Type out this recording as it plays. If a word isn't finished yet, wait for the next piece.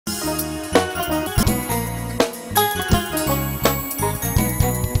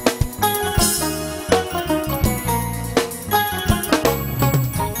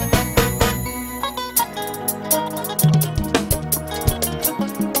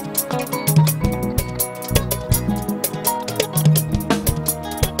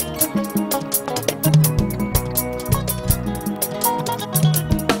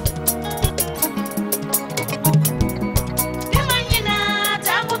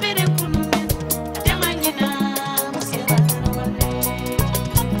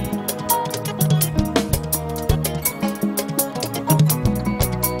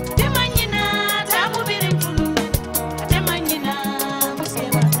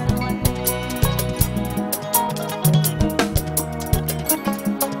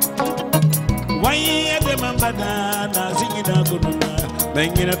bada na zingina kununa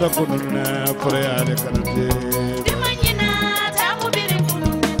mengina to kununa pore kanate Dimanyina tamu biri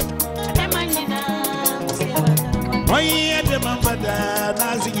kununa demanyina Oye demam bada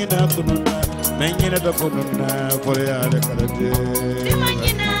na zingina kununa mengina to kununa pore kanate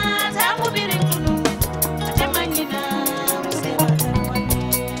Dimanyina tamu biri kununa demanyina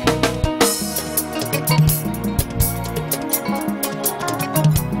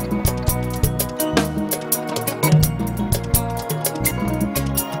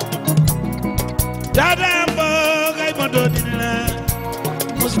Dada mbo gai modo dinna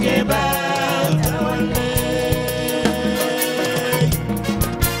muskeba tawale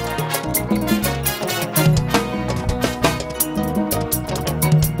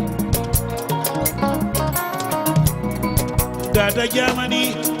Dada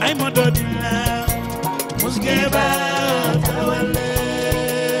Germany ay modo dinna muskeba tawale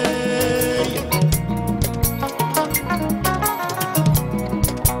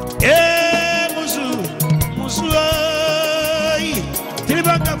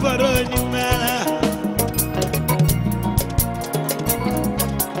Tribaka faroni mala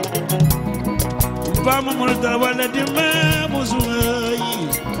Vamos multa wala dima musuai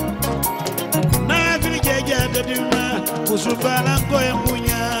Na viljeja dima musubala ko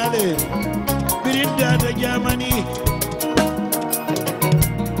embunyale Birinda da Germany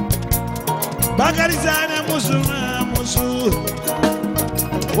Bakarizana musuma musu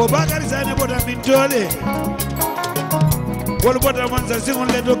Wo bakarizana boda bintole Wol bota manza singon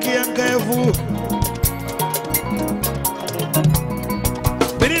le doki yankaefu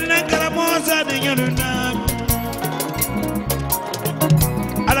Birin nankara moza de nyonuna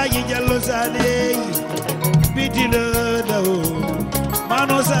Alhagie jallo sale Biti le dao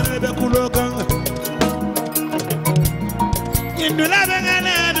Mano sale be kulokan Indula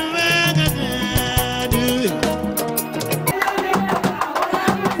bengana du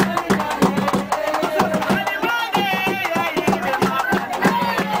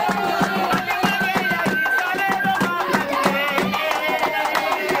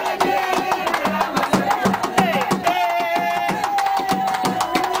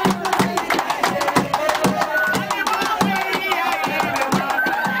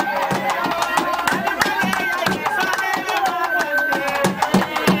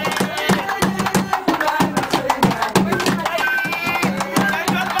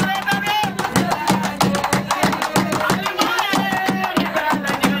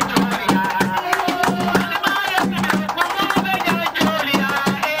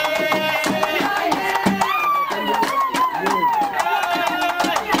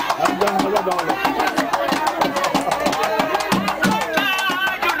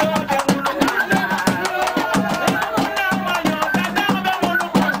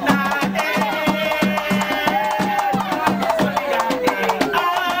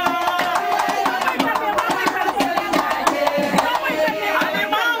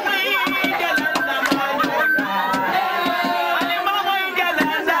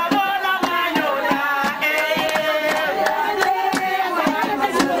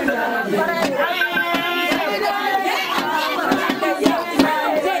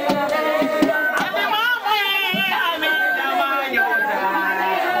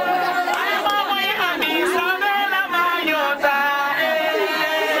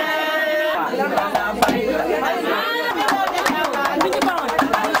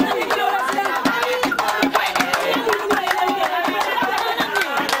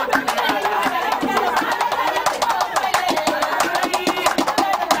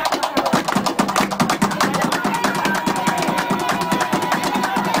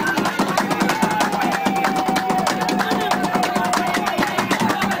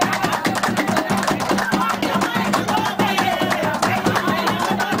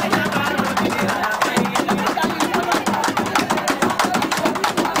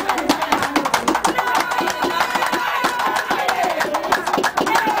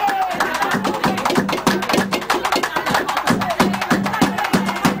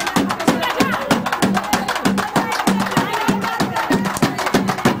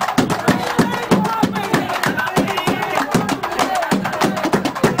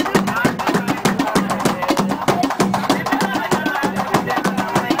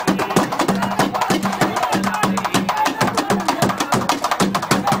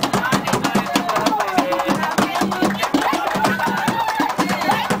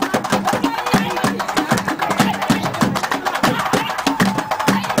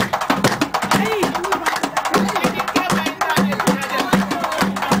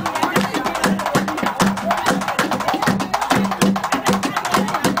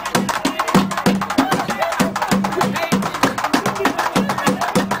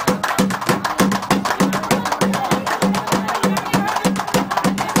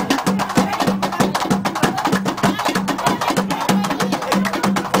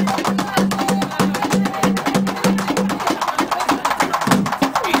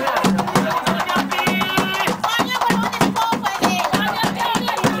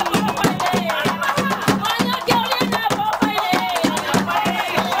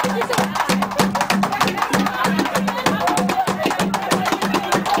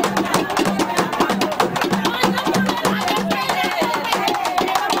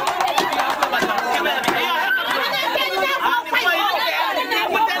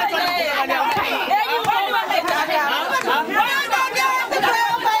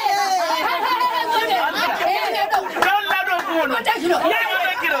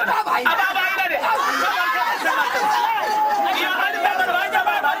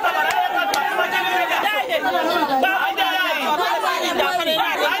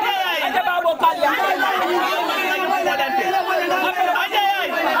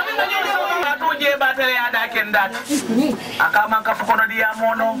Akaman ka fukono dia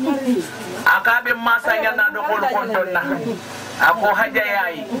mono akabe masanya na do kol kontonna ako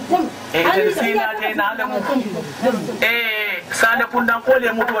hajayai e sina te na le mu sane kundan kole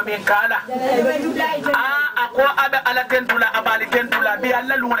mutu min kala ako abe ala tentula abali tentula bi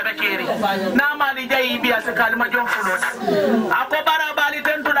alla luna be keri na mali jayi bi as kalma jon fulos ako bara bali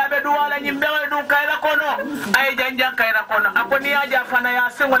tentula be duwala nyimbe du kayra kono ay janjan kayra kono ako ni aja fana ya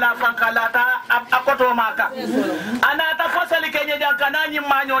sengola fankala ta akoto maka anata fasali kenye jankana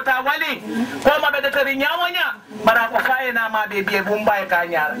nyimanyo ta wali ko mabe de tari nyawanya bara ko faena ma be biye bumba e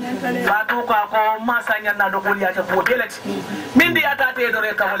kanyara fatu ko ko masanya na do ko ya ta ko belet mindi ata te do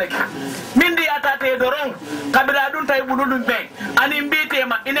re kawleki mindi ata te do ron kabira dun tay buludun be ani mbite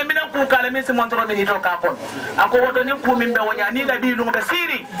ma ina minan ku kala min se montoro min to ka kon ako woto ni ku min be wonya ni da bi dum be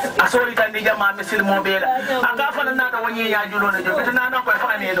siri asori tan di jama misil mo bela aka fala na da wonyi ya julo ne jo bitana na ko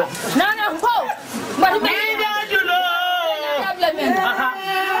fa ne do nana ko mari ni ya julo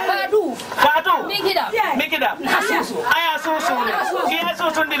Fatu Mikida Aya susu Iya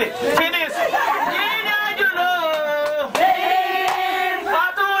susu ndile Finish Nyinya julo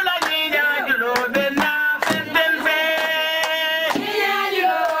Fatu la nyinya julo Bena fenden fe Nyinya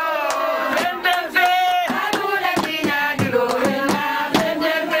julo Fenden fe Fatu la nyinya julo Bena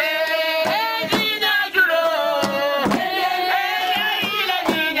fenden fe Nyinya julo la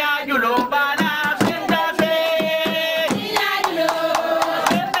nyinya julo Bana fenden fe Nyinya julo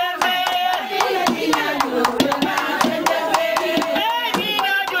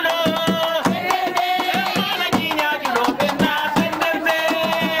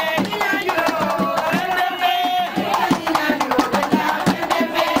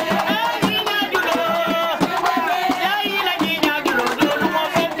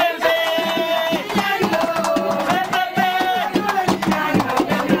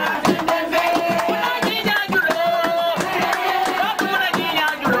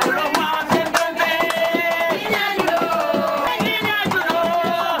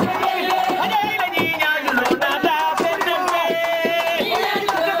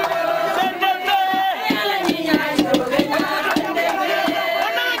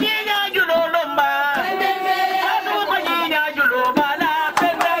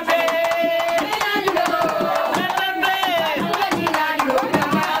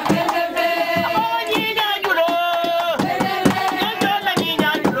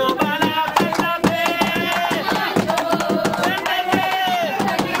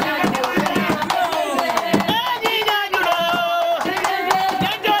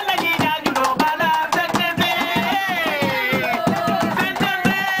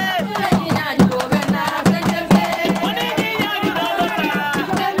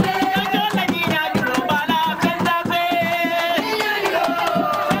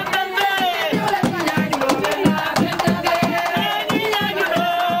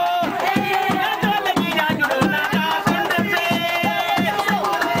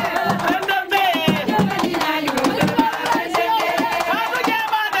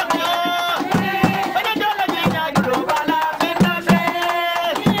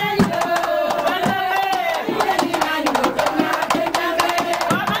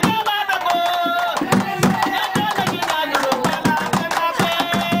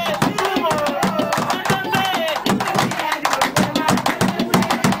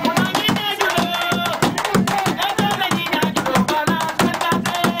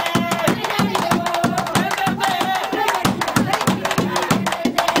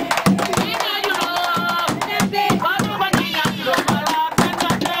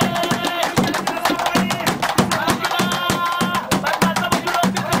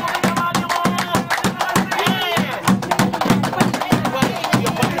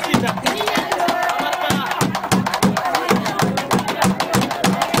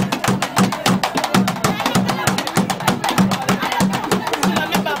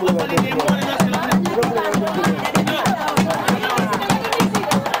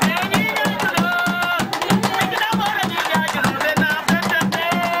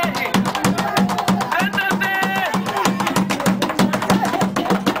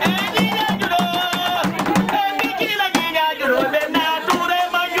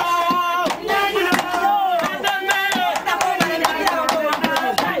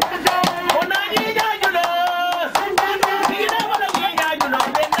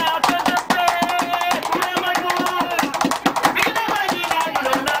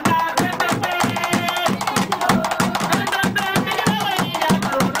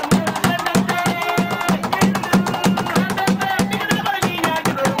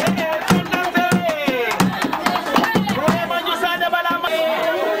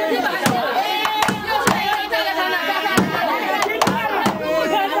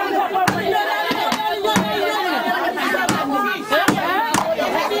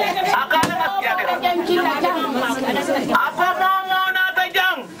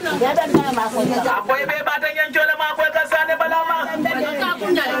Ako ibe bata nyan chola ma ko kasane balama.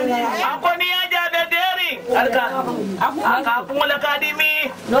 Ako ni aja be dering. Aka kumula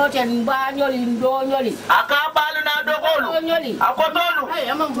kadimi. No ten ba nyoli ndo nyoli. Aka balu na dogolu. Ako tolu.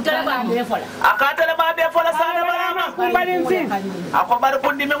 Aka tele ba be fola sana balama. Ako bar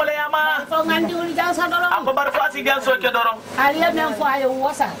pundi me mala yama. Ako bar fasi gal so ke dorong.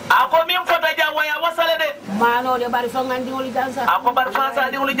 Ako min fota ja waya wasale de. Mano de bari fongan di uli dansa. Ako bar fasa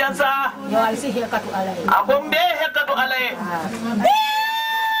di uli jansa. Yo alsi hekatu alai. Ako mbe hekatu alai.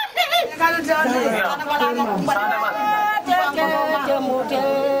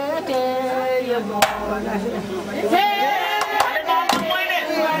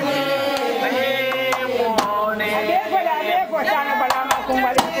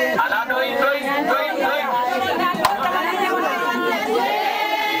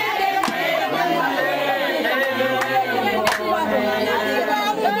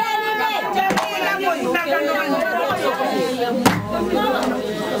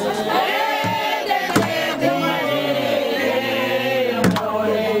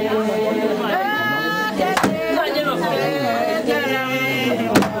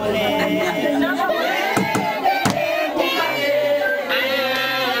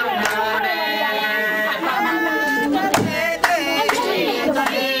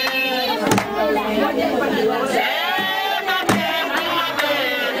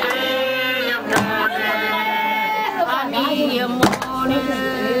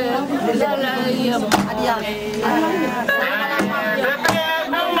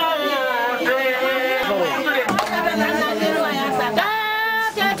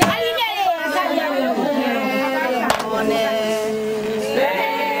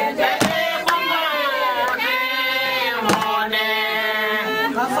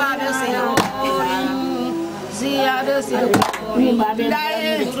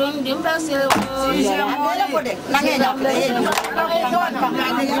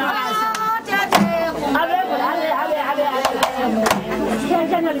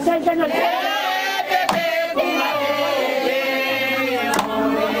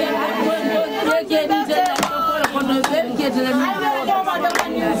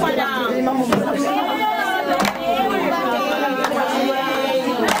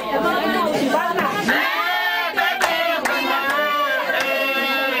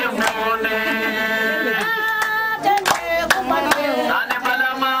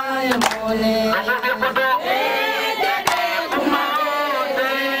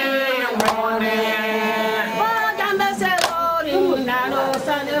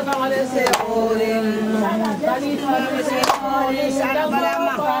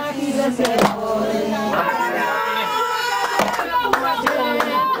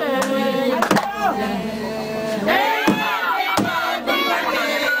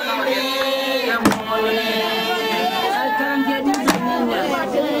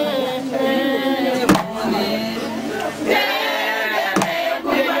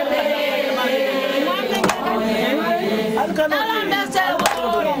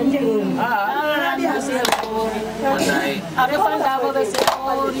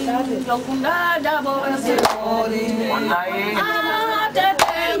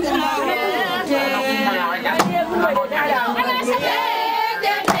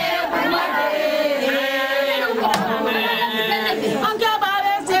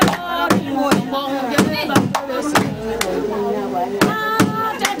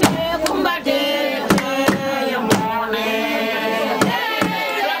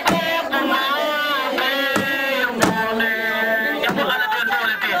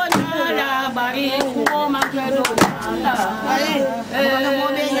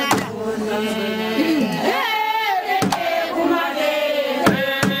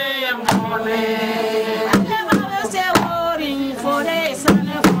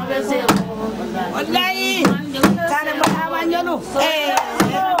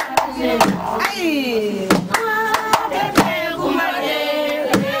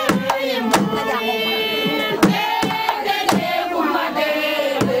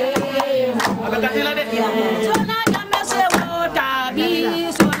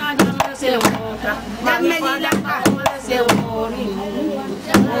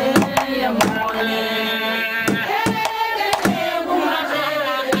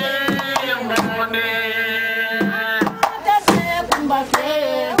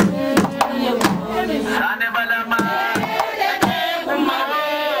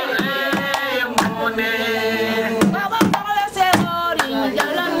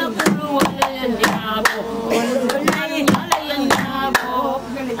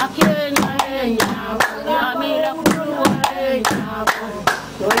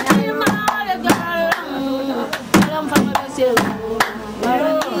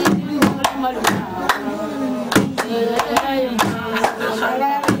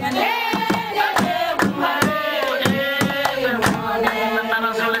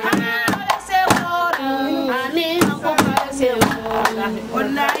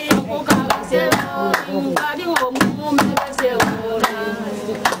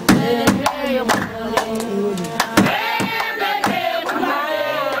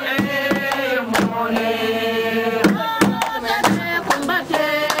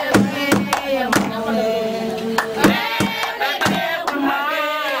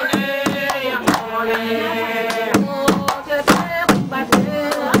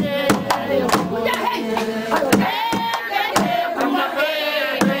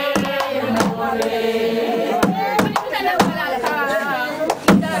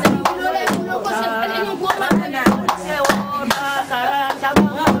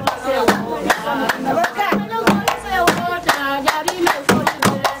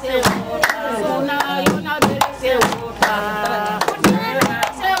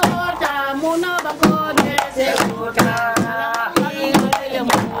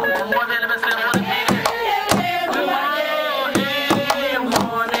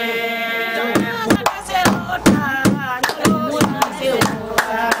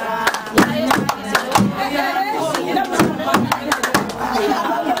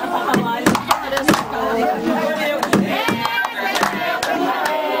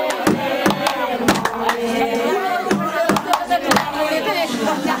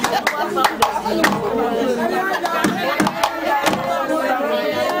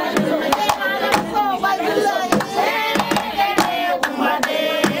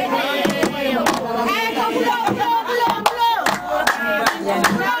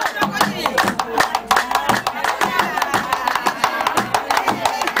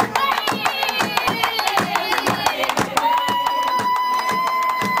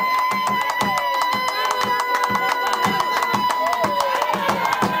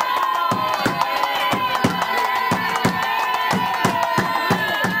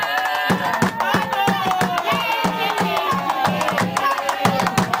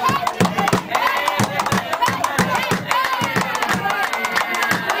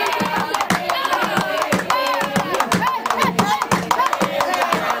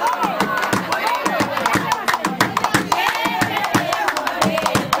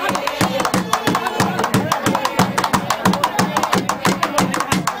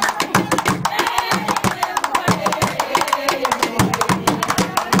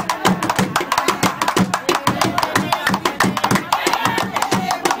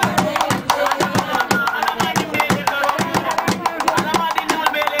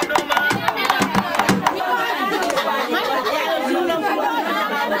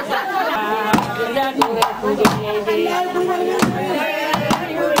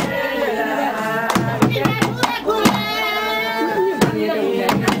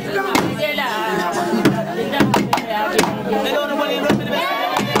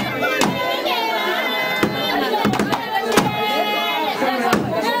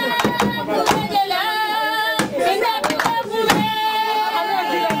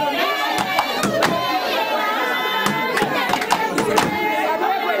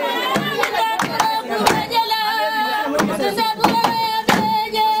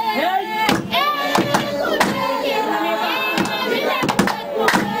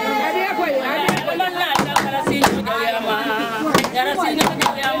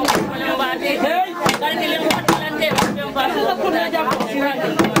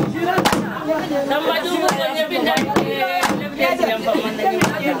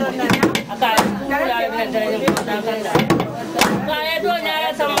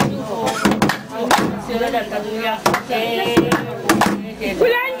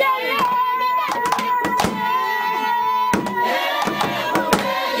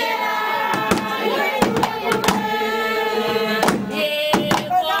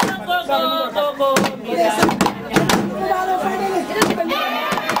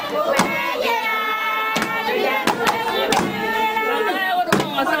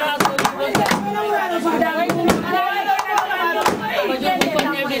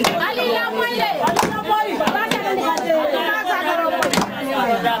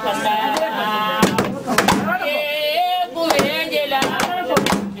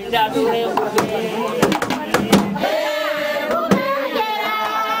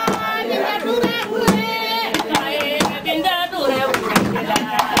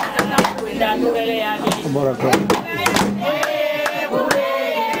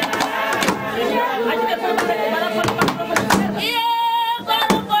 Yeah.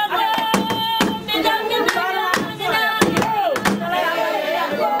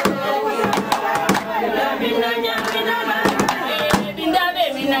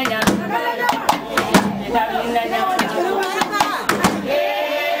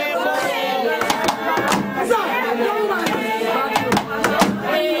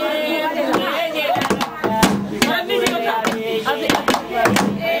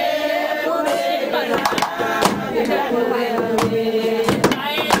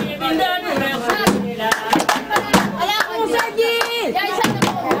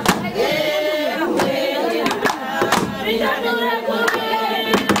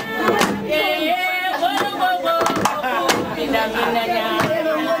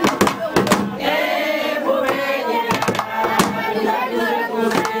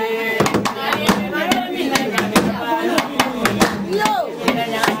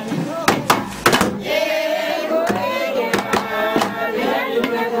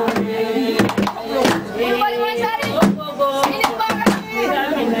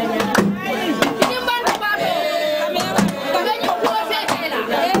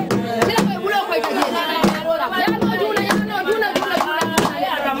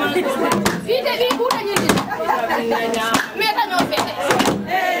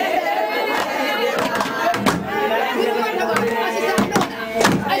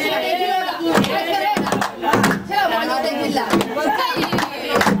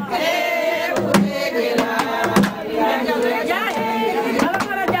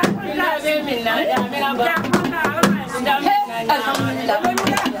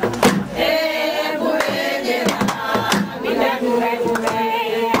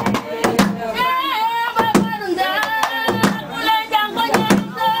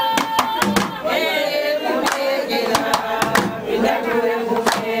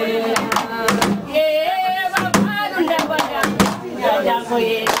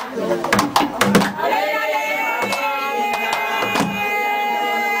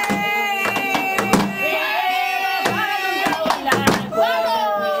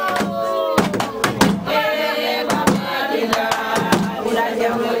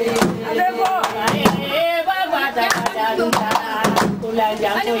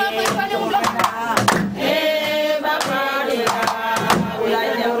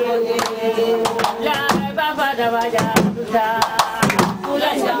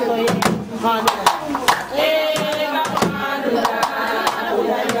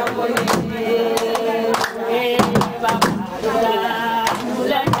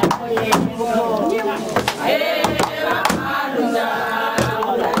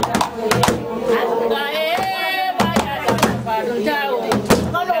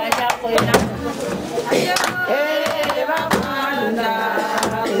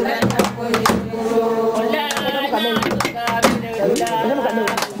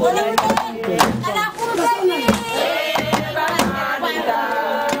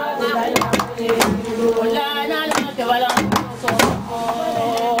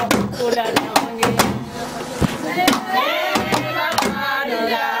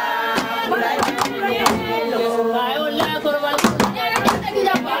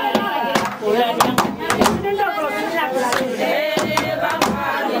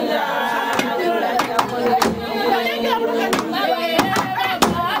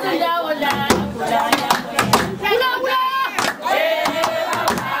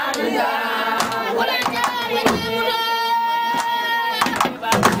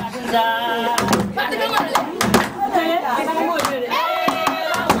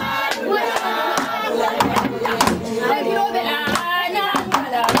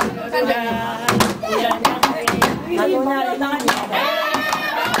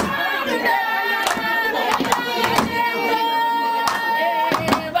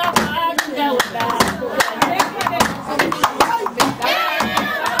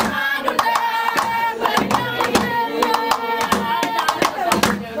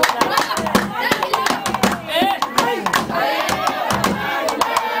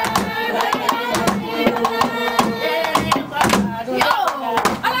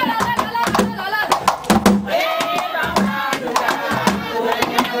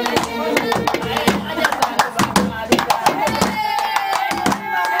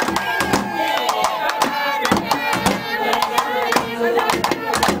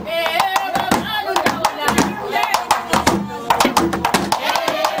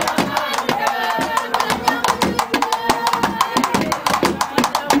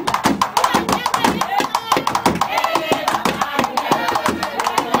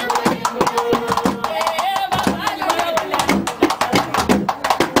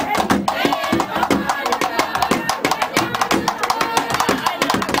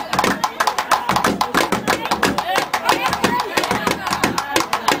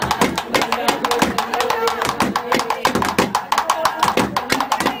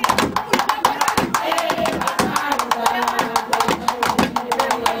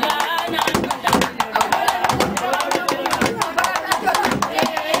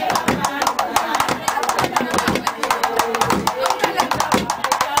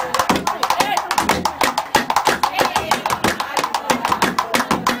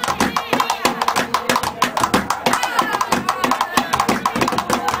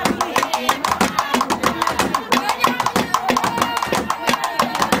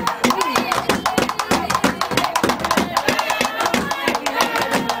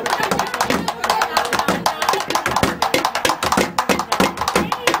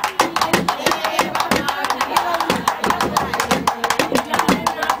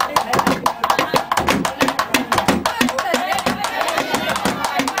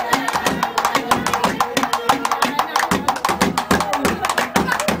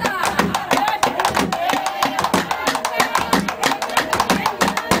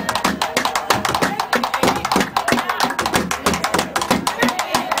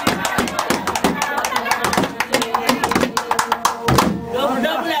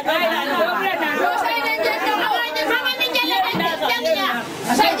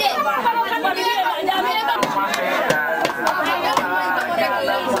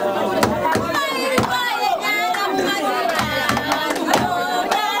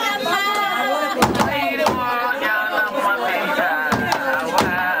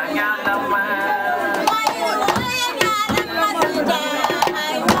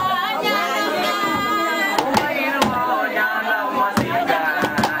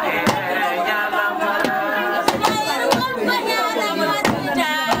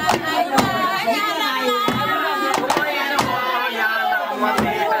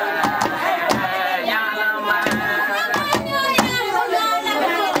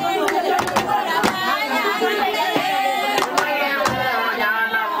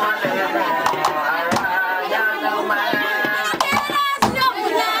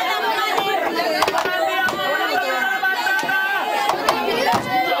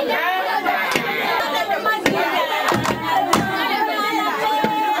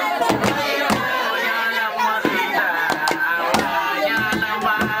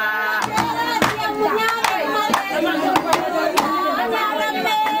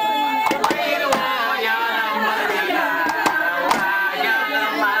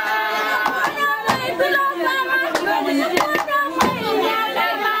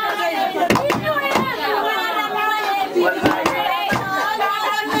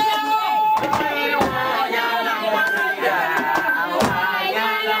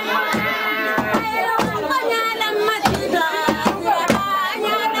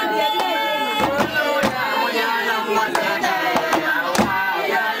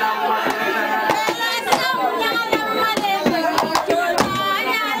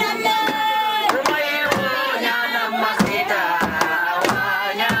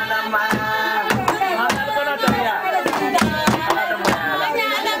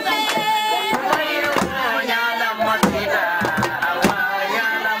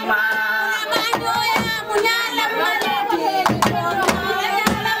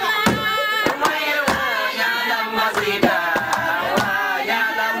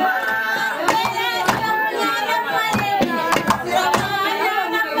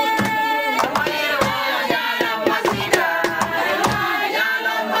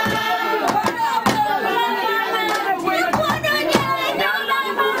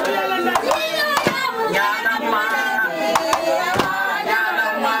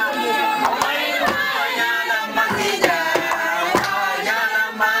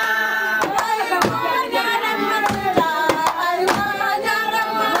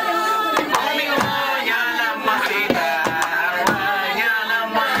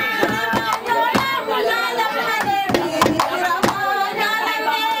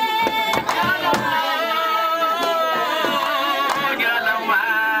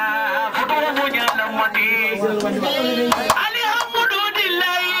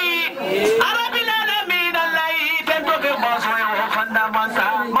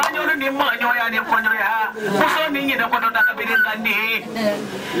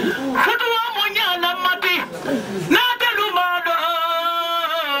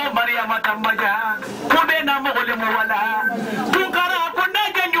 Tambajang kude na mo ole mo wala tungkara kunda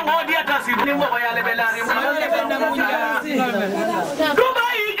janju ngodi atasi ni mo yale belari mo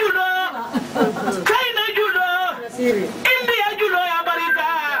Dubai julo China julo India julo ya barita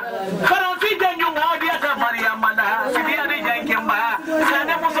Faransi janju ngodi atasi Maria mana sidi ade jankemba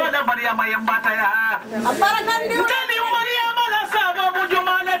sane musoda Maria mayembata ya Tani Maria mana sabo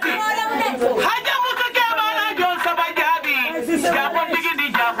bujumanati haja mutake bala jon sabajadi Japon bigini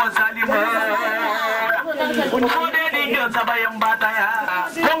Japon salimu Kode di jon sabayang bataya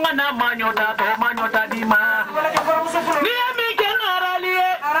Konga na manyota dima Dia mikir ngaralie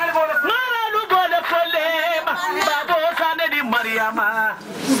Ngaralu bole folema Babo sane di Mariama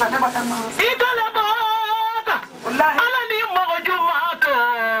Ito labota Ala ni mogo jumato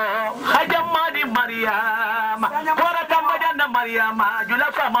Hajama di Mariama Kora Tambajang na Mariama Jula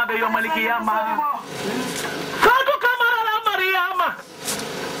sama beyo malikiyama Satu kamara la Mariama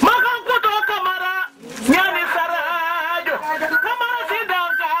Makan kuto kamara Nyani sarajo Kamara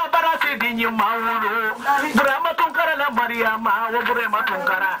sidangka Barasi dinyi maulu Burama tungkara la Mariama Waburema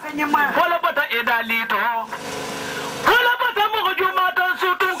tungkara Wala bata edalito Wala bata mogo jumato su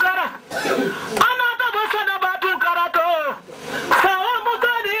tungkara Anata basana ba tungkara to Sawo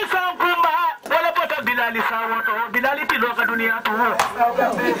mutani sankumba Wala bata bilali sawo to Bilali tiloka dunia to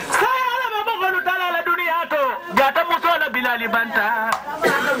Saya la mamongo tala la dunia to Gata musola bilali banta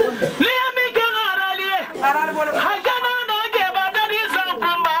Liya mike ngaralie Hajana na geba dari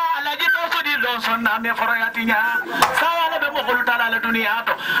sankumba Alaji to sudi lonson na me foroyatinya Saya la mamongo tala la dunia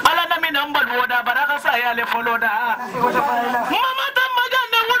to Ala na minambal woda baraka saya le foloda Mama Tambajang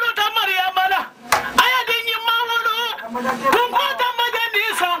na wuluta Mariama la Aya dinyi mawulu Kunko Tambajang di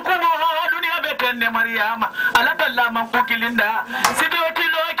sankumo Dunia betende Mariama Ala tala mangkukilinda Sidioti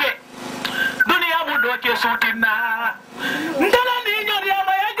loke Dunia mudoke sutina Ndala ni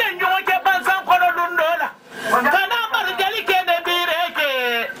nyoriama ya genyo ke bansan kono lundola Kana marjali kene bireke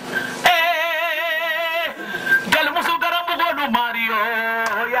Gal musu garamu gonu Mario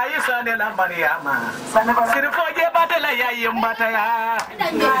Ya isa ne la Mariama Sirfo je batela ya yembata ya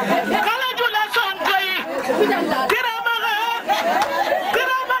Kala jula sonkoi Tiramaga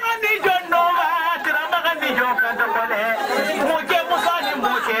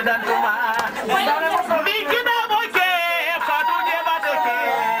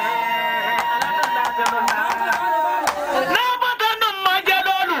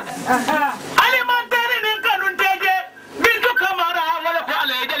alimentaire ni kanun teje bintu kamara wala ko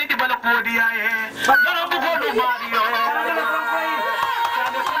ale jali di bala ko diya e dara bu ko do mario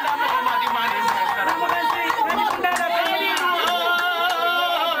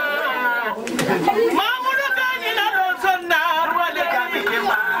mamudu kani na do sonna wala ka bi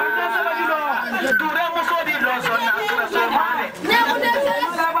kema dura mo so di do sonna sura so mane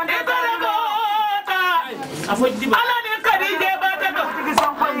ala ni kadi je ba ta do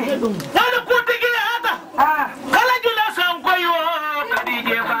wala ku tigi ata kala jula sam ko yo kadi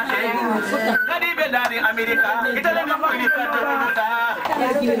je ba te kadi be dari america itale ma ko ni ka to ta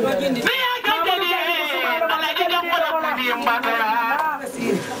ni ya jodi ala je jam ko ko di mbata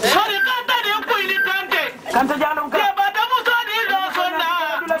sori ka ta de ko ni tante kanta jalon ka ba ta mo so di do sonna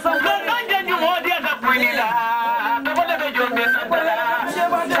ko kanje ni mo di ta ko ni la to ko le be jombe santala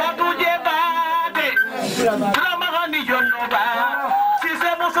sa tu je ba te Jalamang ni jono ba si se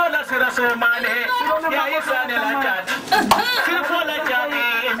mo so la sira so mane ya isa ne la chat si fo la chat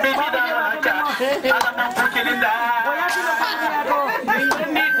be bi da la chat ala ma ko kilinda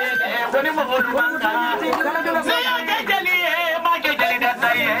ni de ko ni mo holu manga se ya ke jali ma ke jali da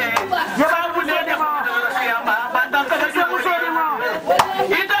sai ya ba bu ne de ko si ma ba ta ka so mo so mo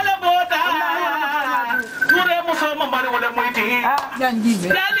itala bota mure mo so mo mare wala mo iti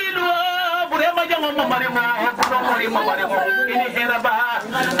jali lo bure ma jango mo mare mo ko mori mo mare mo ini heraba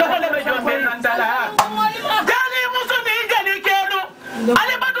to ko le be jombe nandala jali mo so ni jali kelu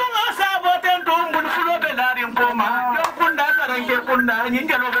ale badunga sabo ten to mbul fulo be dari mboma yo kunda tarange kunda nyin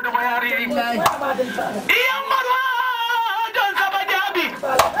jalo be to yari iya marwa don sabajabi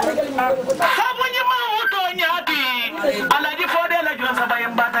sabo nyi ma uto nyati alaji fode la jon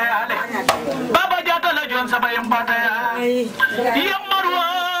sabayem bataya ale baba jata la jon sabayem bataya iya marwa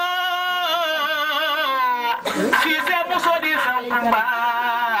si se muso di samba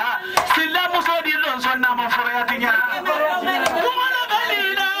sila muso di lonso na mo foratinya kumana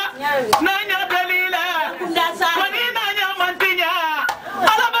galila nanya galila kwani nanya mantinya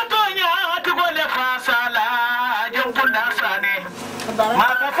alabatonya tugole fasala jonkunda sane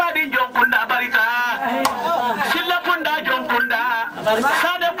maka fadi jonkunda barika sila punda jonkunda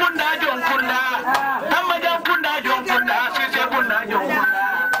sade punda jonkunda Tambajang punda jonkunda sise punda jonkunda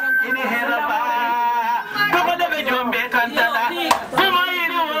ini heraba ko debe jombe kantala kuma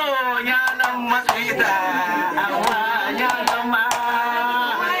iri wo nyalam masita awa nyalama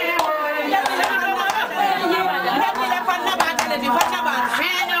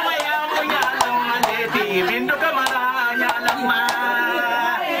finya maya mo nyalam mandeti bindu kamara nyalama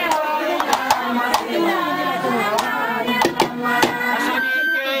asuni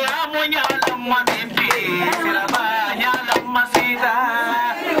ya mo nyalam mandeti siraba nyalam masita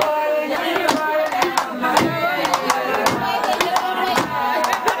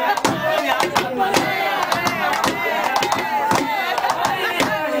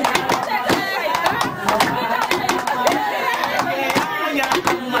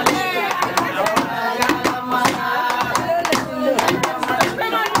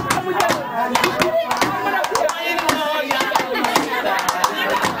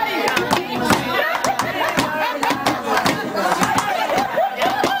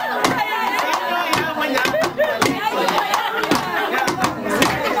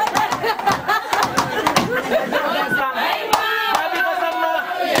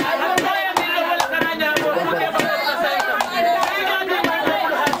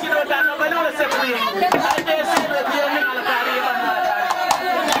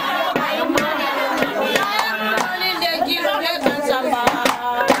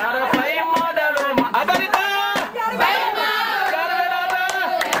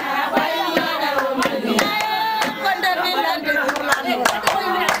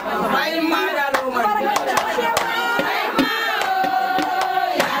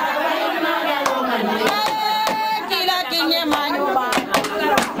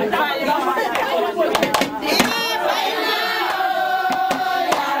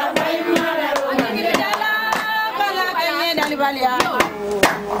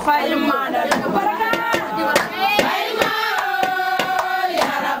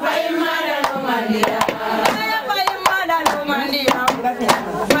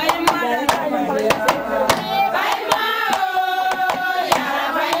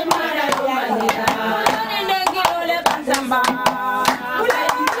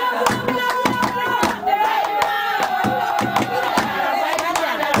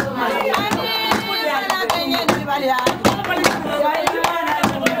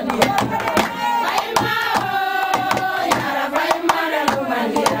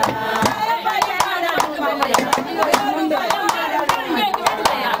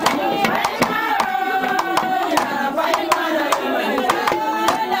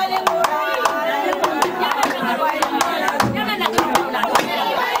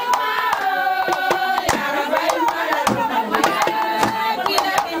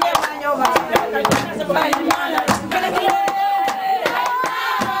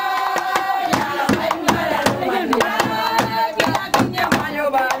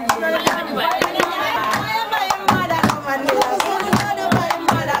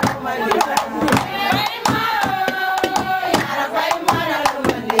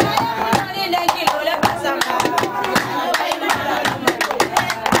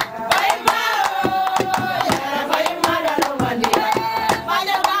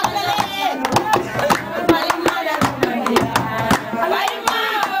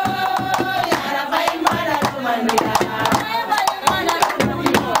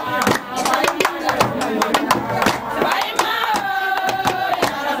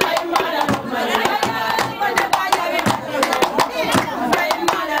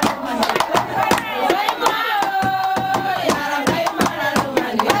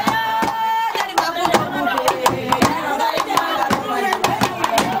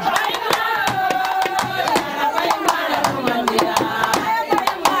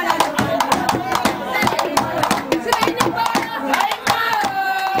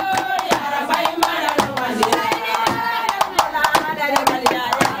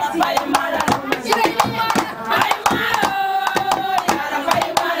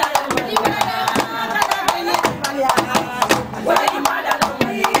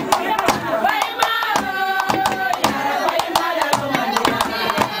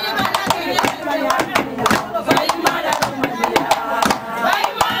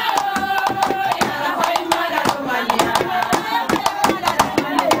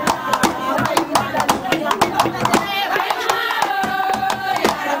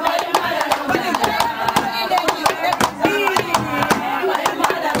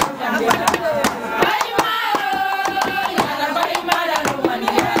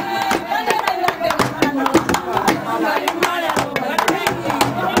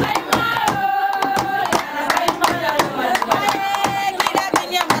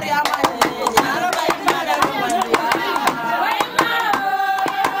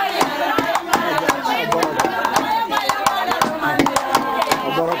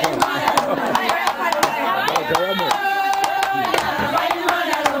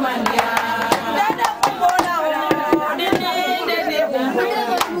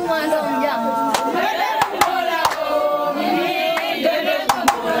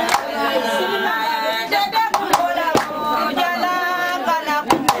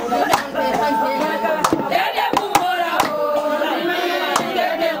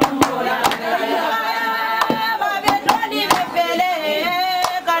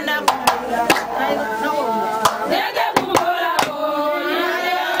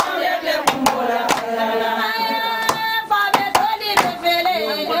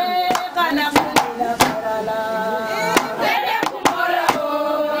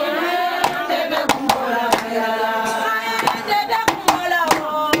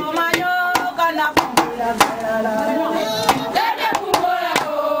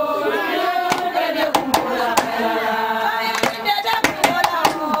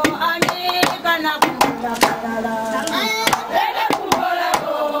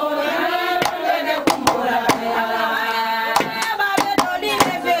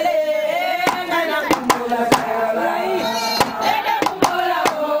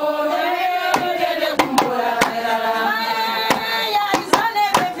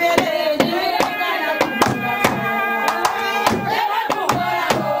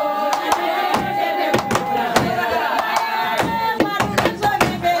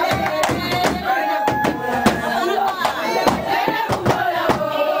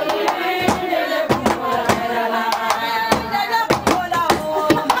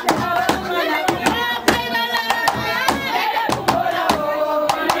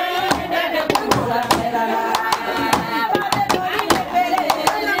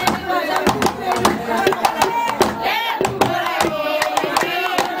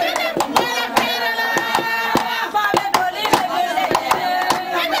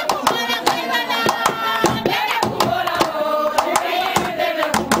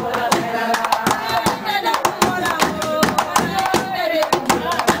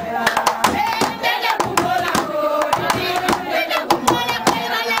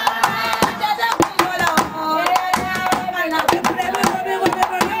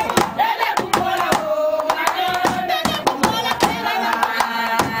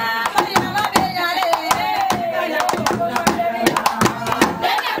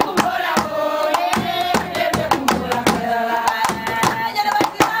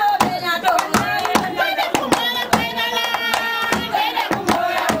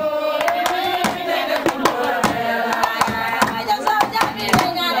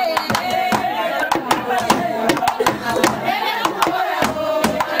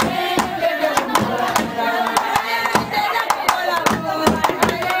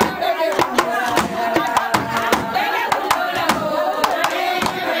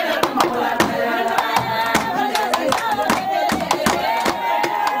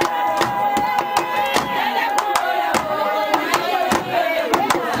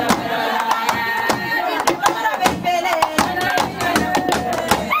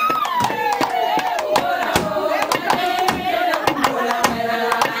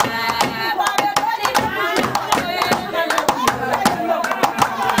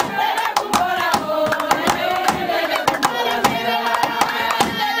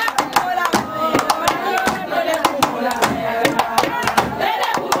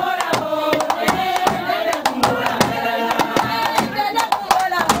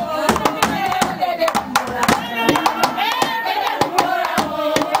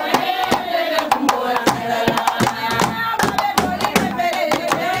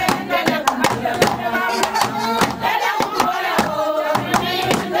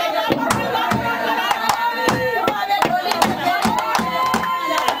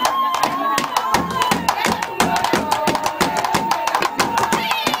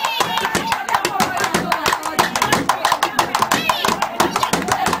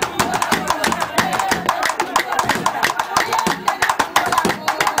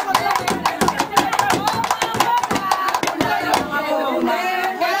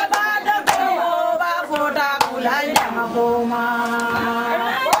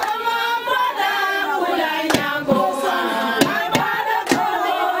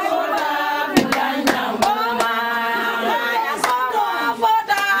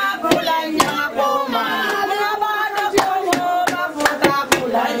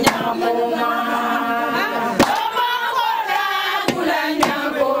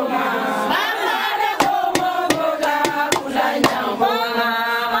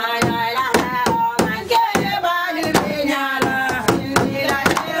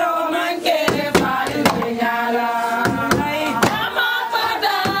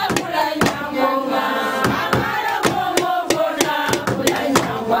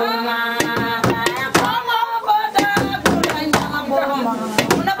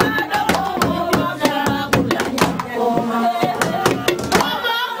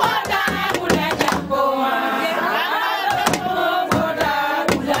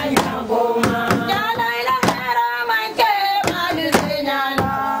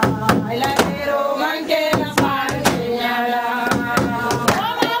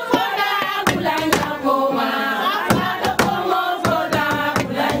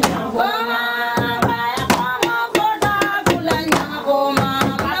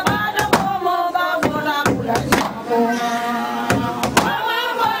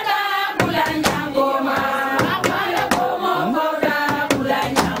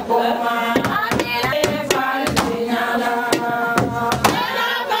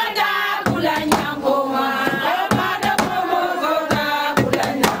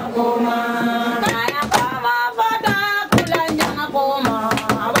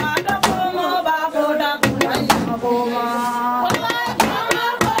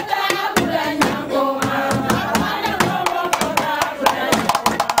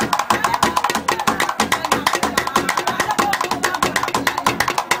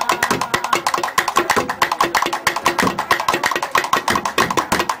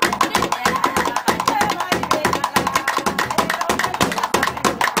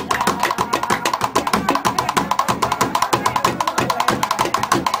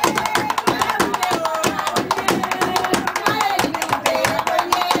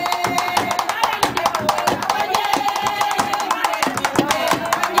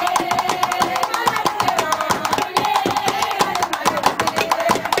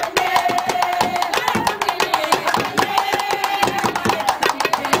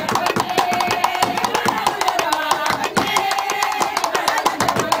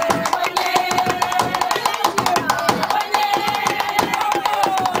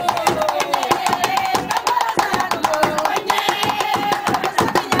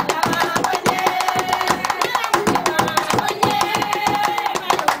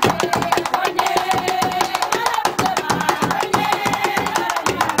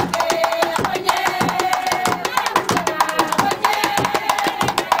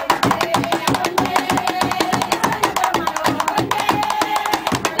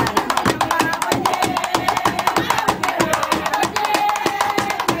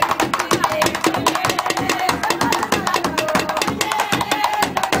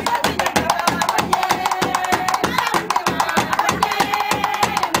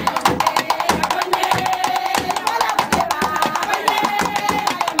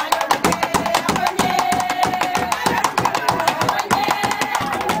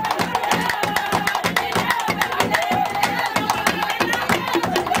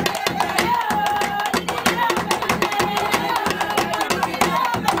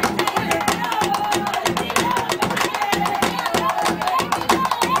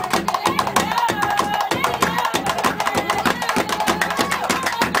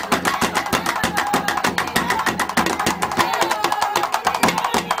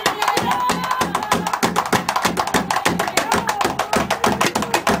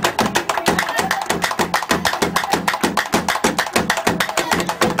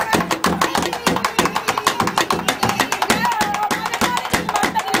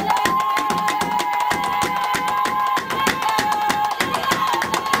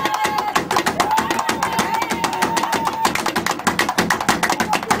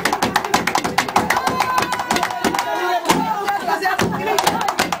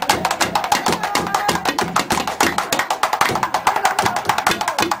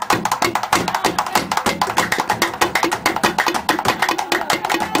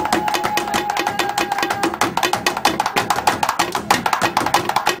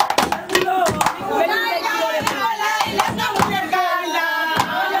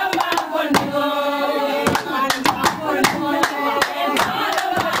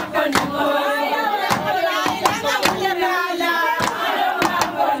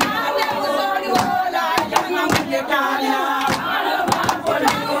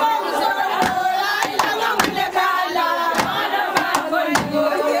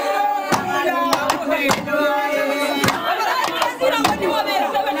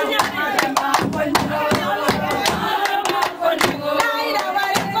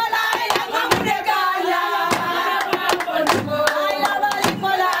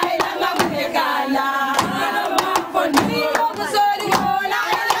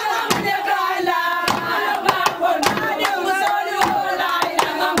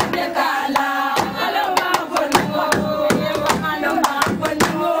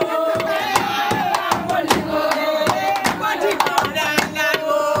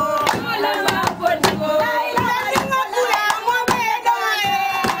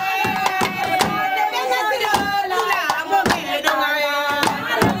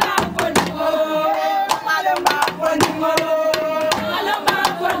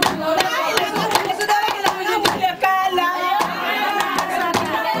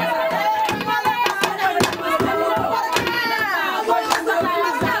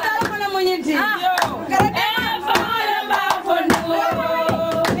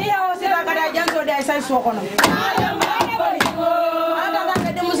soko no ada da ke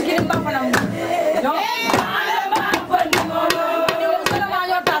demu sikiri ba fana no sala ma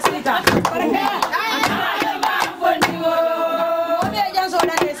yo tasita mo be jan so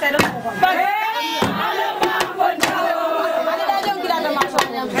da ke sero ada da jom kila da ma so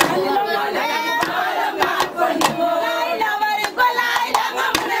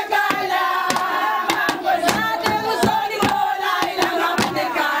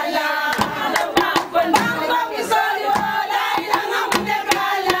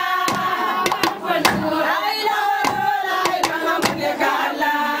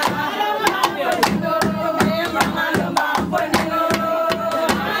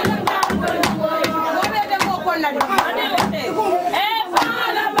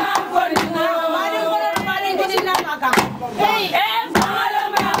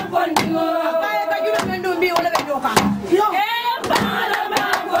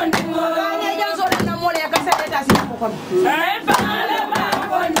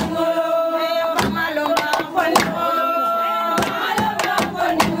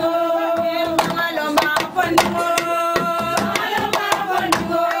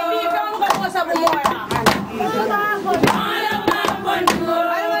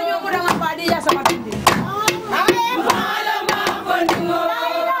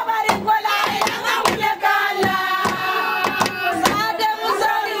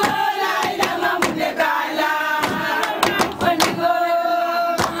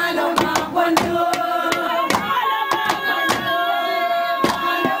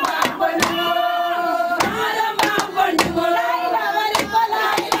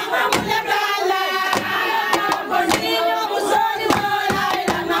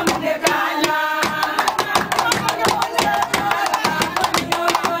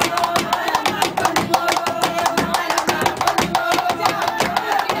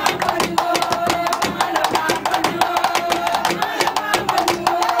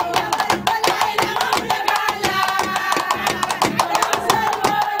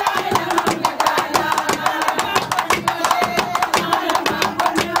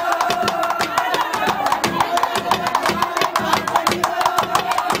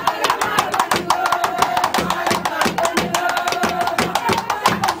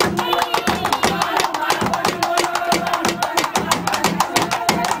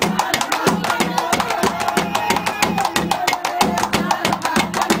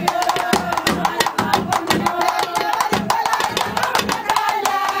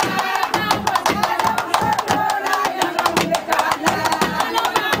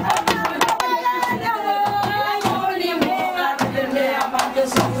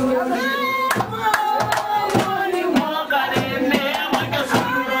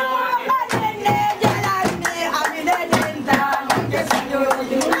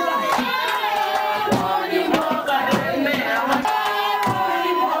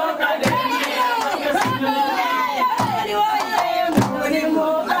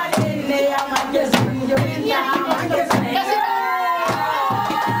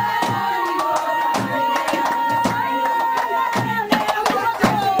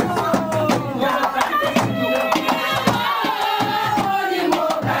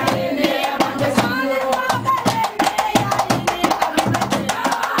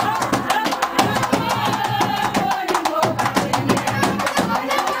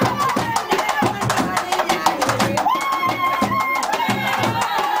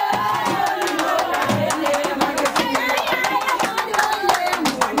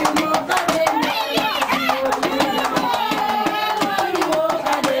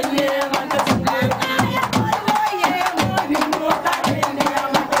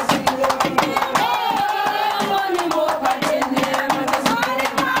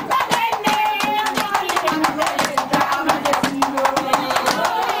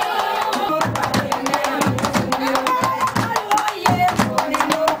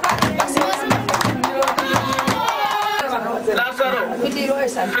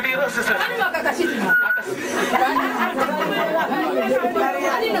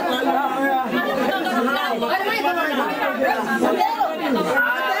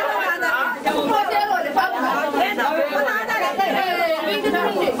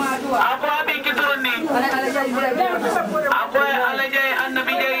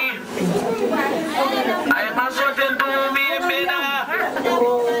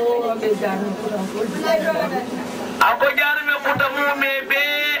Ako jari me kutamu me be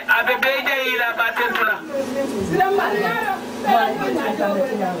abe beja ila batentula.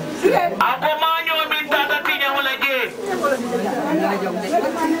 Ako manyo min tata tinya wala je.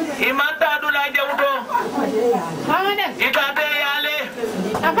 Imanta dula jawdo. Itate yale.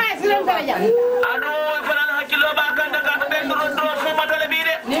 Apa silam kaya? Anu fana hakilo ba kan daga be do fu matale bi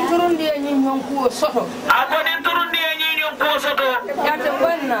de. Ni turun dia ni nyonku soto. Ako ni turun dia ni nyonku soto. Ya te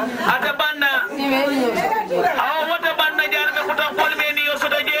banna. Ata banna. Ni me ni soto. Aw wata banna jar me ko tan kol me ni yo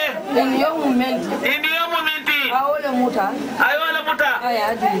soto je. Ni yo moment. Ini yo momenti. Awole muta. Ayo la muta. Aya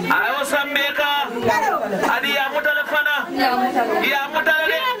adi. Ayo sambeka. Adi ya muta la fana. Ya muta. Ya muta la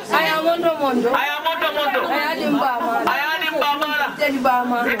de. Aya mondo mondo. Aya mondo mondo. Aya di mbama. Aya di mbama la. Di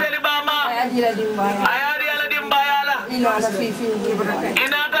bama. Iteli bama. Aya di la di mbama. Aya di ala di mbaya la. Ina na fifi ni braka.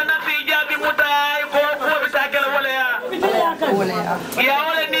 Ina kana fi jabi muta ko bitakela wala ya. Wala ya. Ya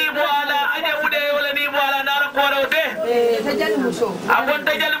wala ni wala aje wude wala ni wala nara ko rawde. Tajali muso. Abon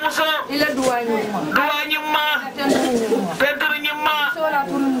tajali muso. Ila duwanyi ma. Duwanyi ma. Pentru nyimma. Sola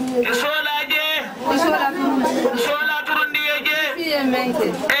turundi. Sola je. Sola turundi. Sola turundi je. Fiye menke.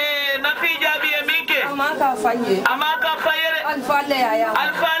 Na fi jabi e minke. Amaka fanye. Amaka fayere. Alfalle ya.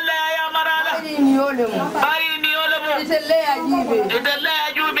 Alfalle ya marala. Ari ni ole mo. Ari ni ole mo. Itelle ya jibe. Itelle ya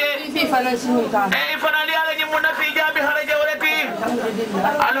jube. Fi fana sinuka. Fana li ala nyimuna fi jabi haraje walati.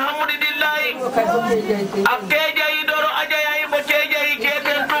 Alhamdulillah. Akeja idoro ajaya ibo keja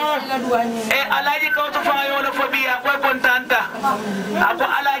iketentu. Alaji kautu fayo la fobia kwa kontanta. Ako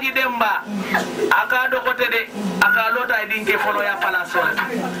alaji demba. Aka do kote de aka lota idinke folo ya palasol.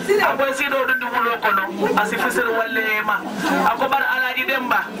 Ako sido do dubulo kono asifisir walle ma. Ako bar alaji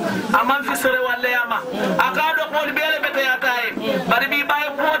demba amam fisir walle ma. Aka do ko bele bete ya tay. Bari bi bay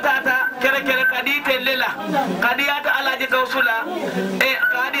potata kere kere kadi telela. Kadi ata alaji kausula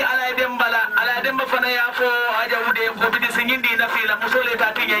kadi alaji demba la alaji demba fana ya fo aja wude ko bidi singindi na fila musole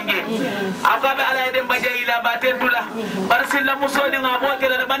ta tinyenge. Aka be alaji demba jeyila ba tendula. Bar silla musoli ngabo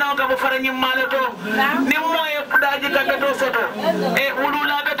kele bana ko faranyi maleto. Ni moye kudaji ka beto soto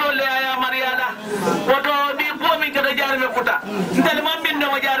ulula beto le aya mariala woto bi ko mi kada jarme kuta ndal mambin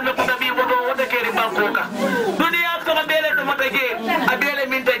no jarme kuta bi woto woto keri banko ka duniya to bele to mata je abele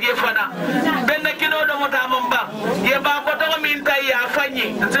min ta je fana ben kilo do mota mamba ye ba ko to min ta ya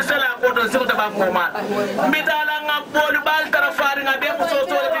fanyi sala ko do so ta ba ko ma mi dala ngam bolu bal tara fari ngabe ko so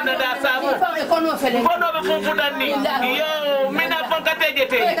so le da sabu kono be fu fudanni yo mina fanka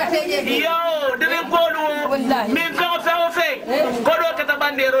tejete yo debe golu min fe kodo kata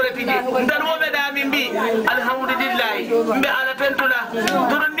bandero le tiji ndal wo be da min bi alhamdulillah mbe ala pentula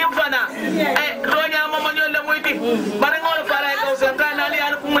turun nim fana ronya mama nyol le moyti bare ngol fara ko sen kana ali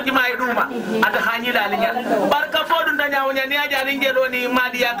al kumu jimay duma ata hanyi la linya barka fodu ndanya wonya ni aja ni ngelo ni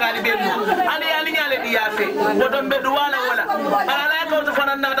madi ya kali be ali ali nyale di yafe wodo mbe duwala wala ala ko to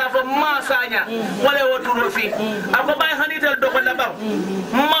fana na da fo ma sanya wala woturo fi ako bay hanitel do ko labaw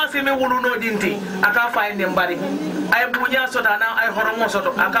ma se me wuluno dinti aka fayne mbari ay bunya sota na ay horomo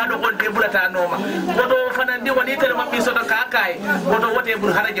soto aka do ko debulata noma wodo fana ndi woni tel mambi soto ka kay wodo wote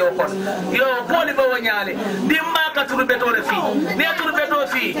bur haraje ko yo poli ba wonyale dimma ka turu betore fi ne turu beto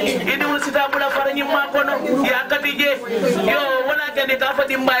fi idi won sita bula faranyi ma kono ya katije yo wala kende ka fa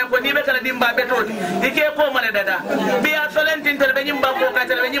dimba ko ni be kala dimba beto ike ko male dada biya solentin tel be nyimba ko ka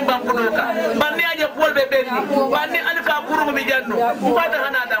tel be nyimba ko ka banni aje pol be benni banni alfa kuru mi janno fata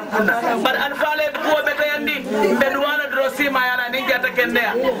hana dam kunna bar alfa le ko be tayandi be duwana dro sima yala ni jata kende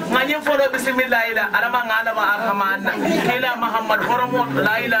ngani folo bismillah ila alama ngala ma arhamana ila muhammad horomo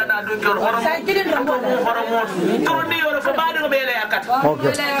la ila na do jor horomo turni yoro fo baadu be le yakat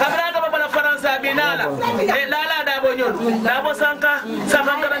kabra ga bala faransa binala lala da bo nyol da bo sanka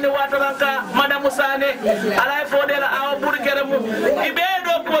ngana ni wato ranka madam musane alay fo de la aw bur keremu ibe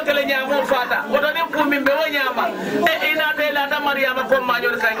do ko tele nyamo fata woto ni fu min be wonyama ina te la da mariama ko ma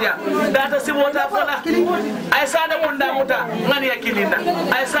nyol kanja data sibota fona ay sana bunda muta ngani yakilina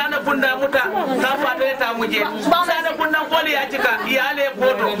ay sana bunda muta ka fata ta muje sana bunda koli ya cika iyale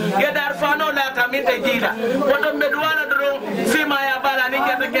koto ya dar fano la kamita jila woto be duwana do sima ya bala ni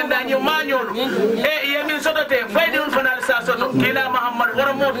jata kenda nyi manyolo yemin soto te faydi un fanal sa soto kila muhammad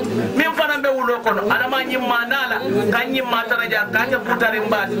horomot min fana be wulo kono adama nyi manala kanyi mataraja kanya putari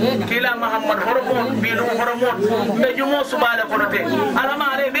mbad kila muhammad horomot bilu horomot be jumo subala kono te alama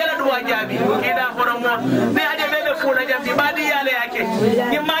ale bela duwa jabi kila horomot ne aje bebe fula jabi badi yale yake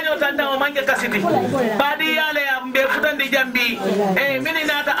nyi manyo tanda o mange kasiti badi yale ambe futandi jambi mini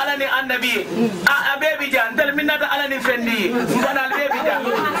nata alani annabi a bebi jan dal minata alani fendi mbana bebi jan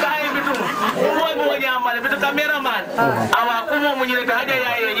sai bitu ko bo nyamal bitu cameraman awa ko mo munyine ta haja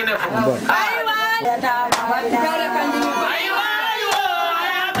yaye nyine fu aywa aywa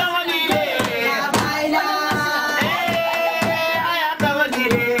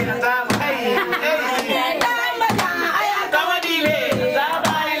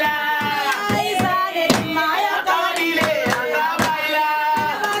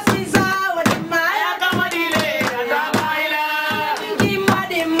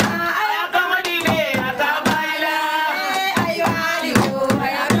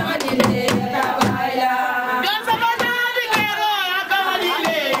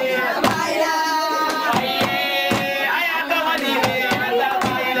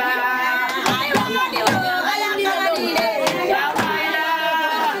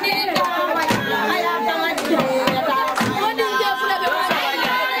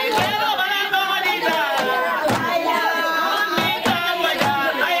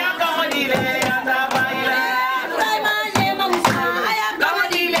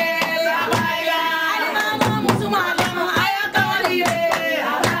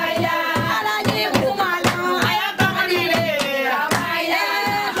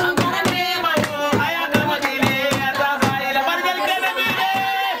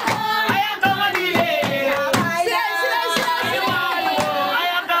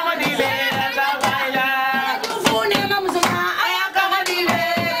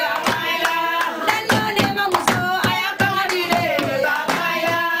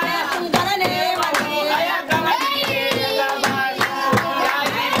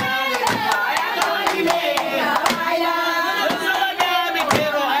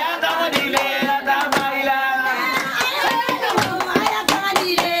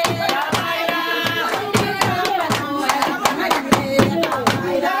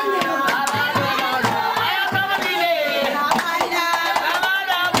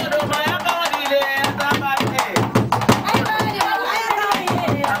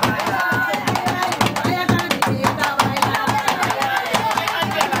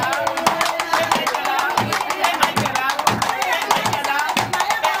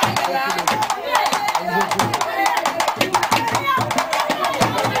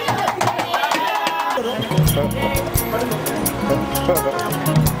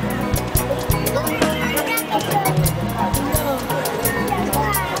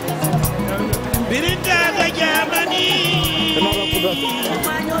Birinda da Germany.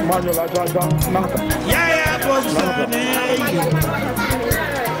 Yeah, boss.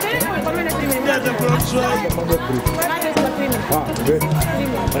 That's a good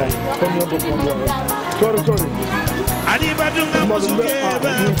sorry. Ali Badunga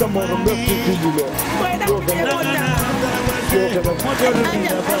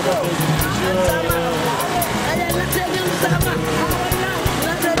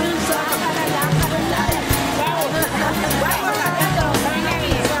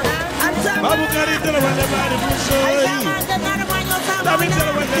Babu kari tera wale bari musoi. Lamin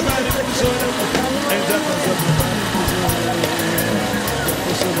tera wale bari musoi.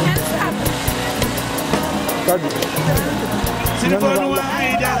 Siniponu wa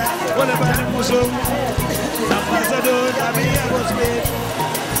aida wale bari musoi. Ambassador Lamin abosbe.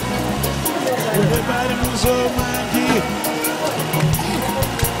 Wale bari musoi mandi.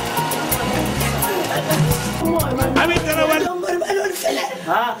 Amin tera wale.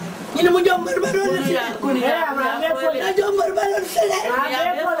 Ah. Ini mau jombar baru ni. Jombar baru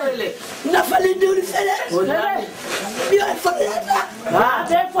selesai. Nak falin dulu selesai. Biar falata.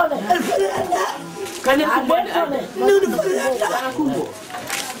 Ada falata. Falata. Kan aku buat ada. Dulu falata. Aku buat.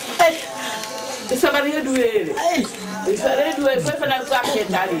 Sabarnya dua. Sabarnya dua. Saya pernah pakai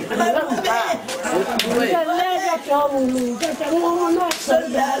tadi. Lega kamu. Kamu nak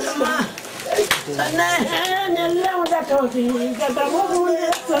serdalma. Sana nelayan dah kau sini kata mau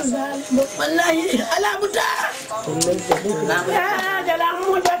mana alam muda jalan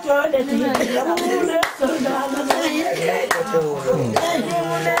muda tu leti jalan muda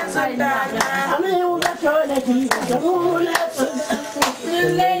kami muda tu leti jalan muda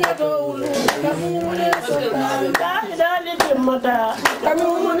nelayan tu kami muda dah leti muda kami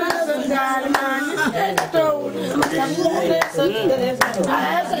muda tu kami muda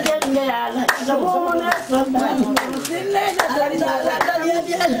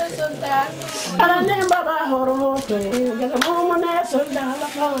Alane baba horomoto, jada momone sundala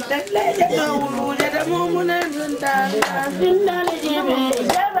kautele jada ulu jada momone sundala dindali jibe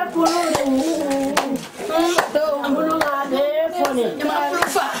jada kulu do ambulu ngade fone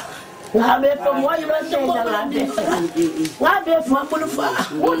jamapulufa ngabe to moy bante ngade ngabe fo ambulufa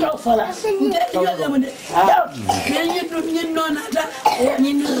woto fala ndeti yolle mo de men yidu nyin nonata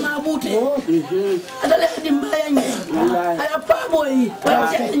nyin mabute adale dimbaya nyi aya paboy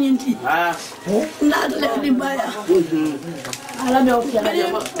wa nyinti na adale dimbaya ala me ofiala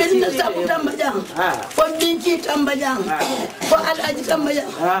ben sabu Tambajang fo binci Tambajang fo Alhagie Tambajang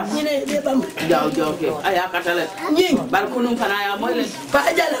nyine be bam jaw ke aya katale nyi bar kunum fana ya moy le pa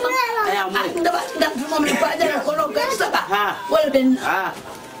Jalamang aya moy ndaba ndam mom le pa Jalamang ko no ka saba wala ben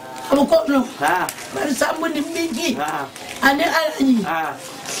amu ko no bar sabu ni binci ane Alhagie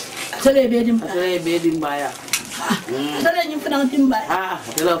sele be dimbaya sele nyi fana dimbaya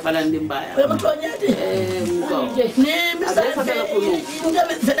sele fana dimbaya ko to nyaade ne mi sa fa ngam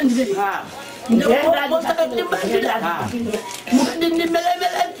fana dimbaya ndaba ko sa dimbaya mu dindi mele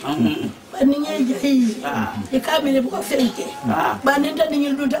ni nyeji e kamile bu ko fenke ba ni tan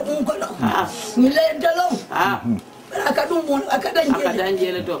ni lu ta ko no ni le dalo akadum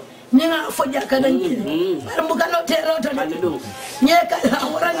akadanjele to ninga foja kadanjele bar mu kano tero to ni ka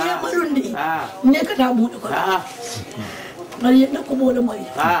wara ni malundi ni ka tabu ko mari na ko bodo moy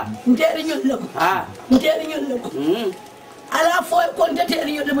nderi nyollam ala foy kon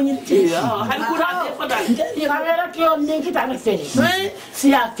teteri yo dama ñiti han ku na ko dal kamera ki on ni kita na fele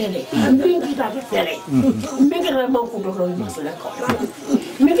si a tele min kita na fele min ka man ko do ro masala ko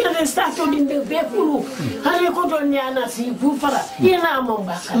min ka de sta to din be kulu han ko do nyana si bu fara ina mon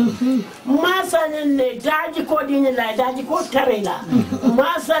baka masa ne daji ko din la daji ko tarela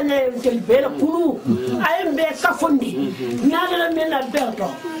masa ne tel be kulu ay be kafundi na la men la berto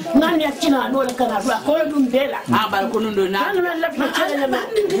nan ya kina no la kana ko dum bela ba ko ndo na la fi kala ma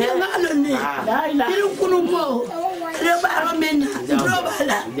ma aloni la ilu kunungo le ba mena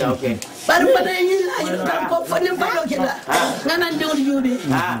robala okay par pada yin la ko fani falo kila ngana ndur jubi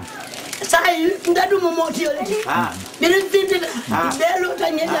sai ndadu mo moti yole birin tindina belo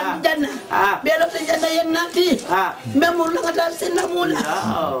tanya janna belo tanya yenati memur la ngata senna mula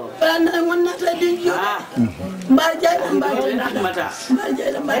ana ngonna ta dinjo mbaja mata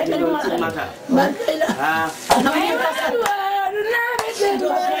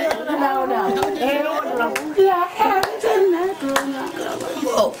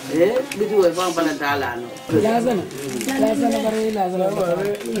bitu we fa balantala no lazana bare lazana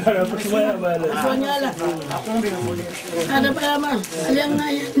sonyala ada pama alianga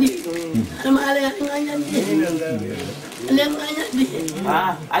yandi ama alianga yandi alianga yandi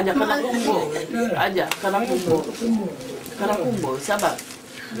aja kana kumbo sabab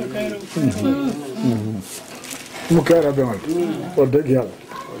mukara bengal o de yalla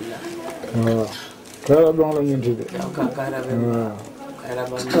kara bengal la ñunti de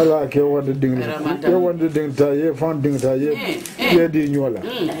ala ke wonde ding ta ye fan ding ta ye di ñola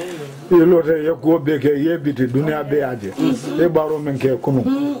ye lote ye ko be ke ye biti dunya be aje e baro men ke kunu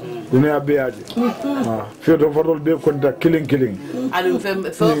dunya be aje fe do fadol be ko da killing alu fem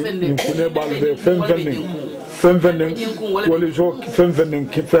fofende ne bal be fem wala so fem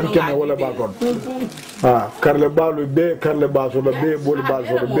kene wala ba kon karle balu be karle baso do be bol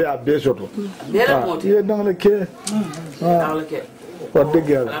baso do be a be soto ye dans ke what the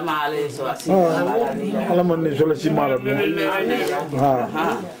girl ala man ni solo ci mala be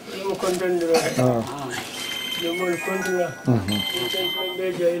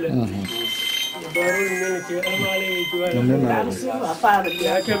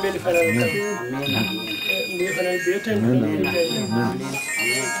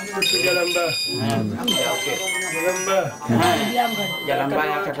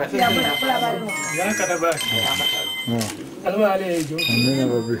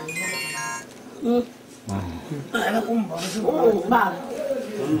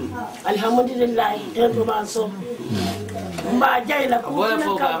alhamdulillah tentu baso mba jayla ko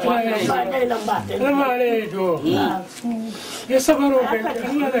mba jayla mbate amale jo ye sabaro be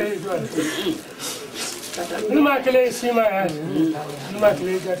amale jo numa kele sima numa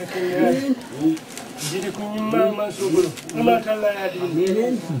kele jata ke jidi ko nyimma man sugul numa talla ya di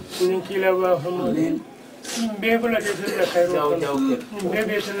ni kila wa homo be bula de la kayro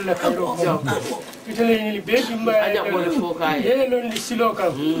be la kayro itale ni be dimba aja ko fo kay ye lon di silo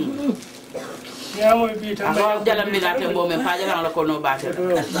kam ya mo bi tan ba jalam mi la tembo men fa jalam la ko no baate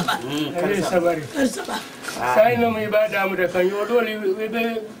sabari sai no mi ba damu de kan yo doli be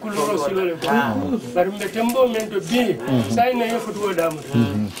kuluro silo le bar mi tembo men to bi sai no yofuto damu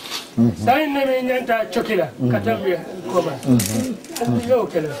sai no me nyanta chokila katambe ko ba yo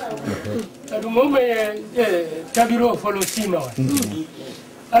kala adu mo me tabiro folo sima wa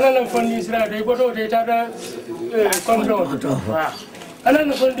ala na fondi sira de bodo de tada kontrol ala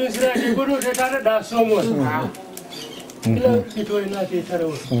na fondi sira de bodo de tada da somo ila kito ina te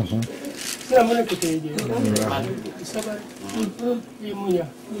taro sira mo ne kite je sabar imunya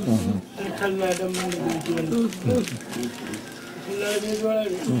kala da mo ne je la be wala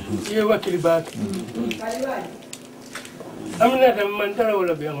ye wakili bak amna da man tara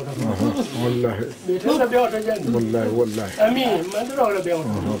wala be ngota wallahi be tara be ngota jan wallahi ami man tara wala be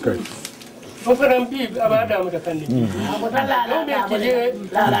ngota okay ko faram bi abada mu da kandi abota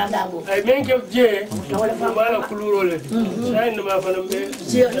la dago ay men ke je mala kuluro le sai no ma faram be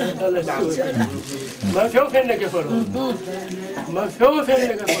ma fio fende ke faro ma fio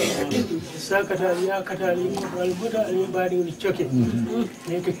fende ke faro sakata ya katali ko al buda al badi ni choke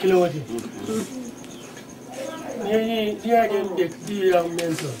ne ke kilowati ni dia de dia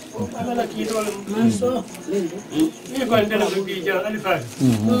mento ala ki to so ni ko ndela bi ja alifa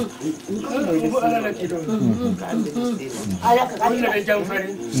ko ala ki to ala ka kali ala jam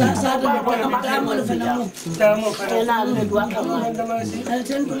fari sa da ko ma ta mo fa na mo ta mo fari na me do ka mo ala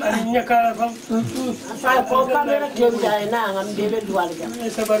ten ko ala nyaka fa sa ko ka me ke ja na ngam de be duwal ga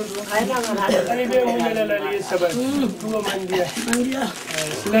sabar ay na ngana ali be mu nyala la li sabar ko mandia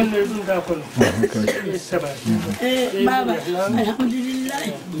lan ne dum da ko sabar baba alhamdulillah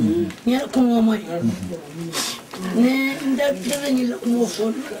ni ko mo ne nda dara ni la mo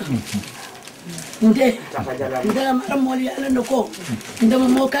fon nde mara moli ala ndoko nda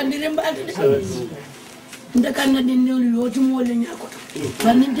mo kandire mbade nda kan na din ni yo tu moli nyako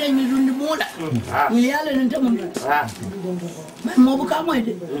ban ni de ni rundi mola ni yala nda mo mo buka mo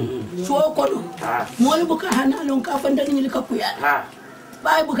de so ko no moli buka hana lon ka fanda ni ka kuya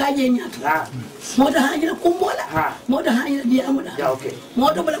bay buka je nyata moto hanyira kumbola moto hanyira di amuda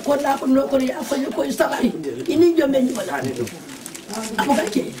moto bala ko la ko no ko ya fa ko istabari ini jombe ni bala apo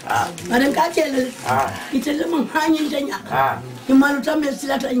kache badan kache le itele man hanyin tanya imalu tambe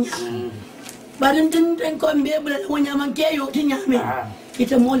silata nya badan tin ko mbe bala ko nyama ke yo ti nyame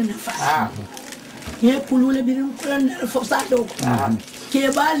ite mol na fa ye pulule birin kuran na fo sa do ke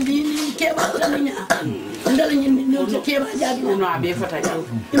ba lini ke ba tanya ndala nyin ni ke ba jadi no abe fata ja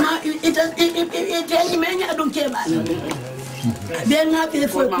ima ita ni menya don ke ba be nga be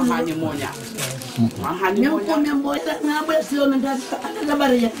fo ma fani monya Nyam ko membo na ba silo na da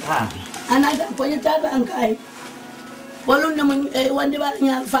bariya. Ana da ko yata da an kai. Walon na mun wande ba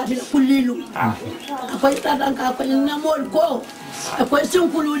nya fati kullilu. Akwai ta da an ka ko na mol ko. Akwai sun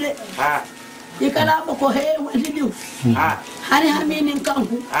kulude. Ikala ko he wandi diu. Hani haminin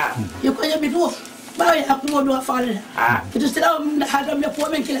kanku. Yiko yabitu. Bawi aku mau dua file. Itu setelah ada me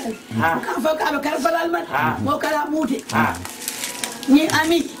po men kilal. Ka fa ka falal man. Mo kala muti. Ni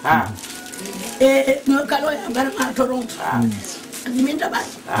ami. No kalo ya bar ma torong. Minta ba.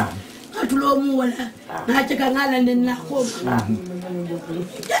 Atulo mu wala. Na cika ngalan din na ko.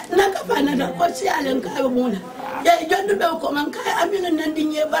 Na ka fa na da ko si alen ka mo na. Ya jondu be ko man kai amina nan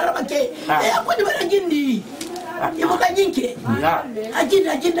dinye baraba ke. Ko di bara gindi. Ibu kajinke, ajin,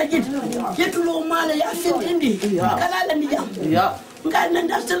 itu lo malah ya sendiri. Kalau ada ni jam, kan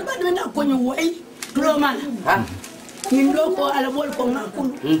nanda selepas mana kau nyuai, lo malah. Nindo ko ala bol ko ngakul,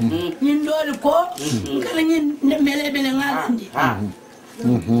 nindo ko, kalau ni mele ngalandi.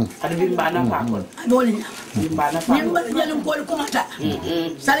 Ada bimbana pakon. Boleh. Bimbana pakon. Nimba jalan kol kumata.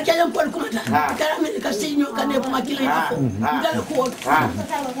 Sal jalan kol kumata. Kala me kasinyo kane kuma kile ko. Dal ko.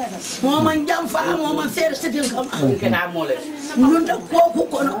 Mo man jam fa mo man ser setin kama. Kena mole. Nunda ko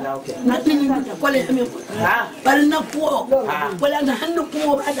ko no. Na ni ko le me ko. Bal na ko. Wala na hannu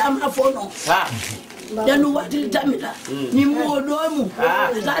ko ba da ma fono. Danu wati tamila ni modo mu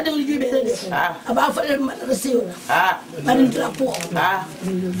za da libe de aba fa ma da siyo barin trapo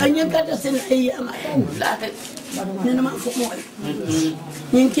anyen ka da sen ay ama la ni na ma fu mo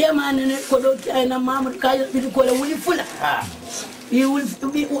ni ke ma ne ko do tay na mamur ka bi ko la wuli fula yi wuli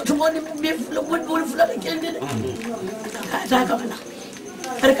bi to mo bi wuli fula ke de ta ka bana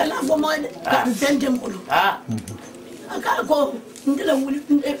har kala fo mo ka sente mo aka ko ndela wuli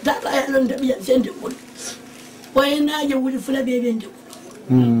tata ya lon tabiya sente ko wayna je wuli fula be bende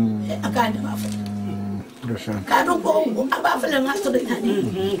aka da ba ka don ko aba fula ngaso da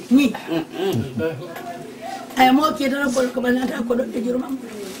ni ay mo ke dara ko bana ta ko do juruma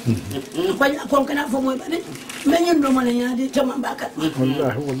ko kana fo moy bane men yin do mala nyaadi tama baka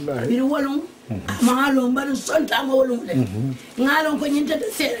wallahi bir wolum ma lo mbar son ta ma wolum de ngalon ko nyinta de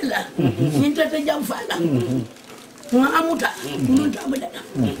sela nyinta de jam fala amuta nun ta bada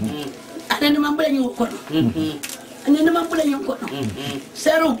ana ni mambula nyu ko ana ni mambula nyu ko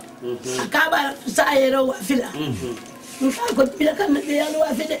seru akaba sayero wa fila nka ko bila kan de yalo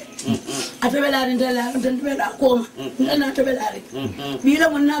wa fide atebelari ndala ndela ko ndana atebelari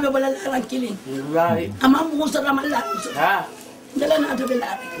bila munna be bala rankili amma musa ramalla ndala na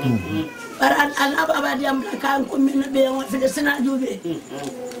atebelari para an aba diam kan ko min be wa fide sina jube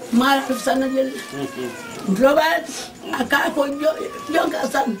mala sana jel global aka ko jonga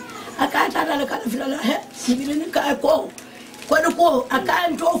san aka tata ka filala he sibile ni ka ko aka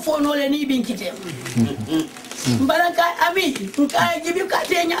to fono le ni binkite baraka ami nka jibi ka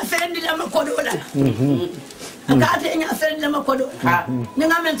te nya fendi la makodola aka te nya fendi la makodola ni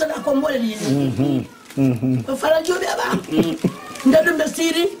ngamen sada ko mbole ni ko fara jobe ba ndadum be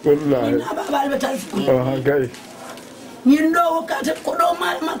siri wallahi ni aba ba betal gai Nindo kata kodo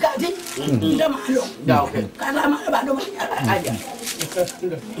makati nda malo kala ma ba do ma aja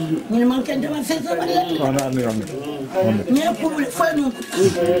ni man kan dama fesa balla ana ni ram ni ko fo nu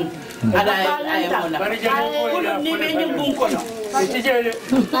ada ay mona ko ni be ni bun ko no tijele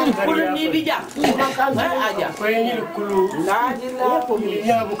ko ni bi ja aja ko ni kulu la ko ni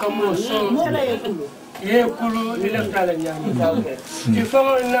ya bu kam so ye kulu ilaftala nyami il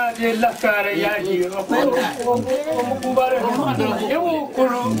faut na de laftare yaji ko kumbare ye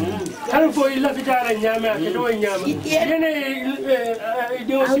kulu tan fo ilaftare nyami ke do nyami yene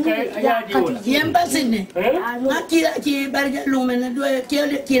idio sika yaji wala yemba sene akira ki barja lumena do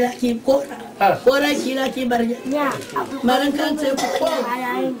kele kila ki kora kila ki barja maran kan se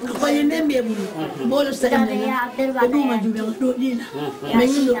ko yene mbe bulu bolo sene ko duma jube do dina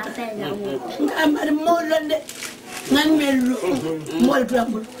menyindo amare molonde nan melu mol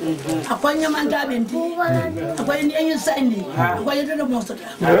tuambul akonya manta benti akonya ni enyu sandi akonya do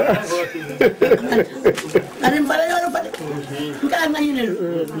mosota ari mbala yo fade nka na yinelu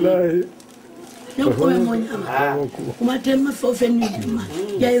wallahi yo ko mo nyama kuma temma fo fenni ma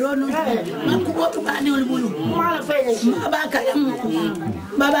yayro no ma ko bo ba ni wol bulu ma la fay ma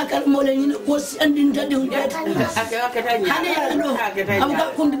ba ka mo le ni ko andin tade hu det hade no am ga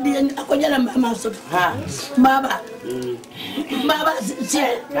kundi di ko jalam ma so baba si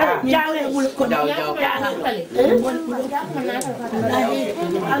jaw bulu ko ana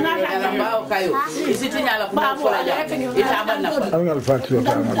ba kayo isitinya la ko la ja itaba na ko angal fatu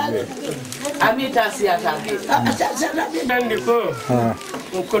ta Amita siya sabi. Nandiko.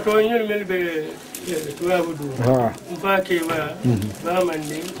 ko to ñol mel be tuwabu du mbake ba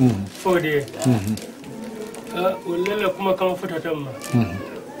mande fode wala la kuma kan fata tamma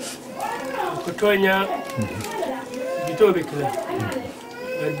ko tonya bitobe kila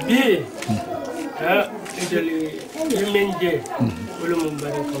bi idali yemenje wala mun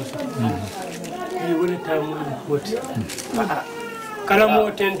bare ko yi wala tamu koti kala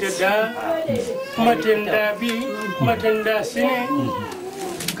mo tente da matenda bi matenda sine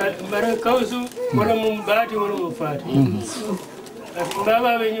bara kawsu wala mun baati wala mun faati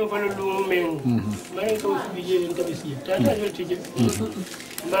baba be ñu fana lu men bare kawsu bi je en tabisi tata yo tije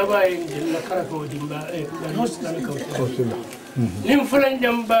baba en la kara ko dimba la nos na kawsu nim fulan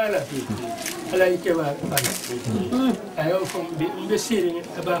jambala ala yake ba ayo fo be siri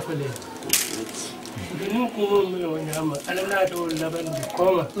aba fale nun kuma mai wani amma ala na da wani laban da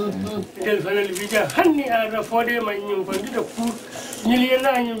koma idan fanal bija hanni a rafode man yin fandi da ku miliyan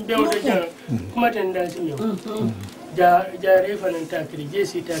na yin bew da jan kuma tanda sun yau jare fanan ta kirje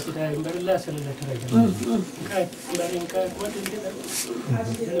si ta fita yin bar la sanan da tara ka barin ka wata da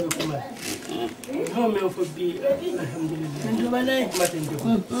kuma ho me fo bi alhamdulillah matan da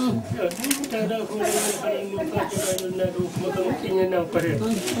ta da ko da fanan mun ka ta na do kuma kan kin yana kware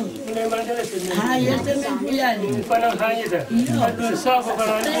ne ma da sai ha ya ta men biya ni fanan ha ya da sa ko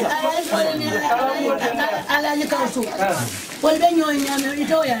fanan ala ni ka su wal be nyoy nyame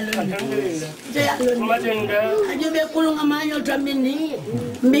ito ya lo ito ya lo matan da ajobe kulung amanyo tamini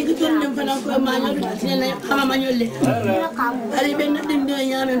mbigi tunde fana ko amanyo tene ama manyo le ari ben dinde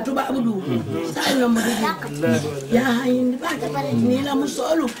nyame tuba budu sai no mo ya indi ba ni la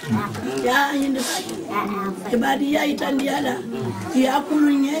musolu ya indi ba ibadi ya itandi ala ya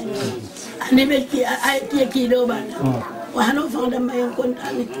kulunye ani be ki ay ki do ba wa hano fa da may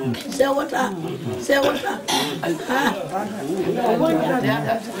kontani sewota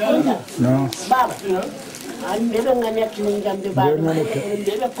no baba Bebe nganek ni jambe baba.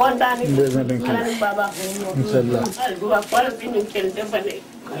 Bebe kondani. Bebe baba. Inshallah. Gua kwal pinin kelde bane.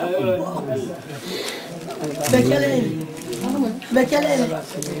 Bekele.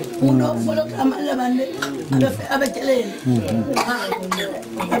 Uno follow amala bande. Bekele.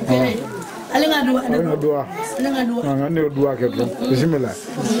 Alenga dua. Ngane dua ke to. Bismillah.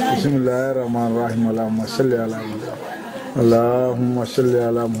 Bismillahirrahmanirrahim. Allahumma salli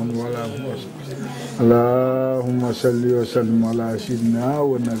ala Muhammad wa ala Muhammad. اللهم صل وسلم على سيدنا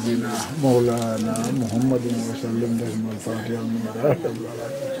ونبينا مولانا محمد وسلم بسم الفاتحه من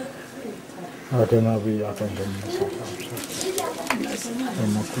آتنا بياتا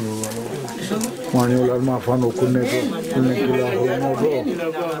Manual almafano kuneto kunekila homodo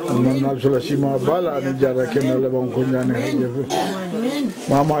manal sula sima bala ni jara kenala bang kunyane hajefe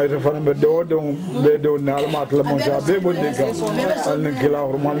mama ite fana be do na almat la mo jabe bondika alne kila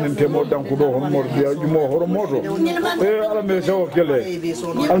hormal nen temo danku do hormor dia jumo hormodo alme sawo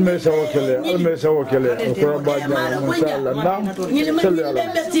kele ko baja mashallah nam salli ala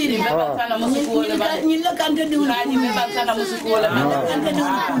ni la kande du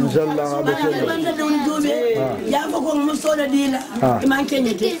inshallah ya ko ko musola dila man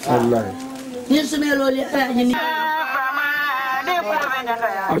kenyete wallahi ni sumelo li Alhagie ni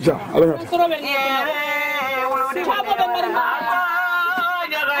acha ala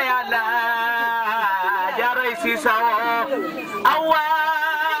Sawo awa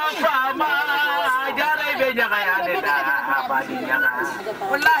fama jare be jaga ya de da abadi jaga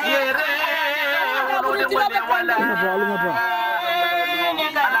wallahi yere wala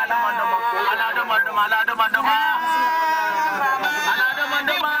ala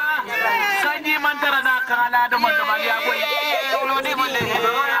mandoma sanji mantara na kala da mandoma ya boy lodi mole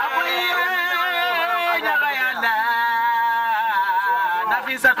aboy jaga ya la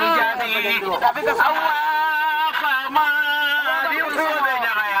nafisa tujani awa fama diuso be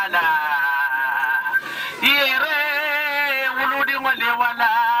jaga ya la yere wuludi mole wala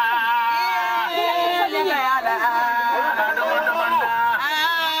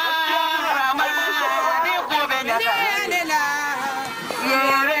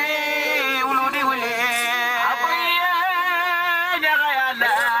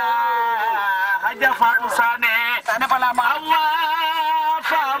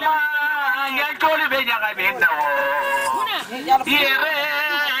yere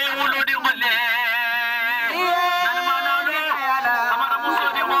wuludi mole amara muso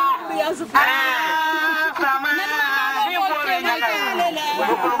di mo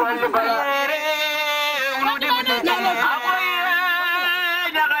wuludi mole aboy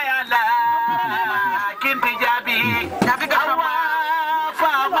jaga yalla kinti jabi awa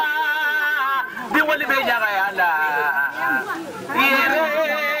fama di woli be jaga yalla yere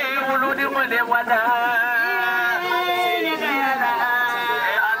wale wala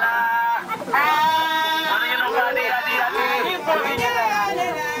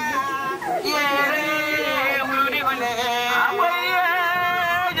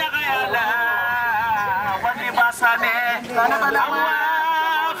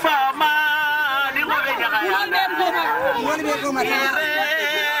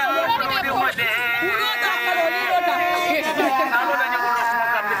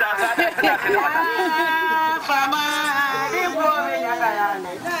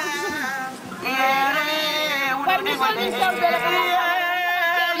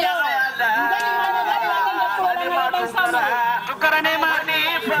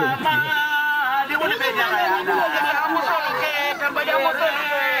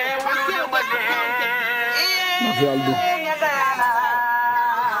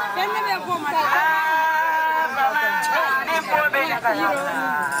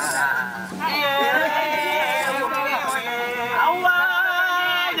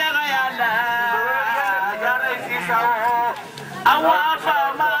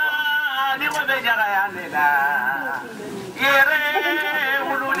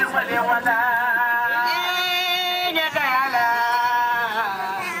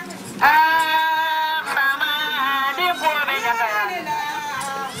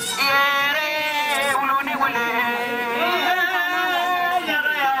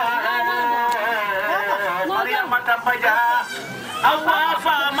Tambajang, awa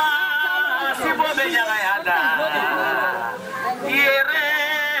fama, si bobe jagayada. Yere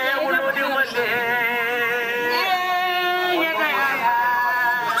ulo di wale.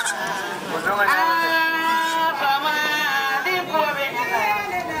 Fama di bobe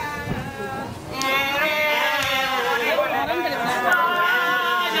jagayada. Yere ulo di wale.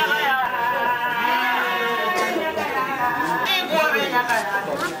 Di bobe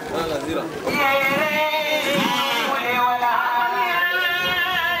jagayada.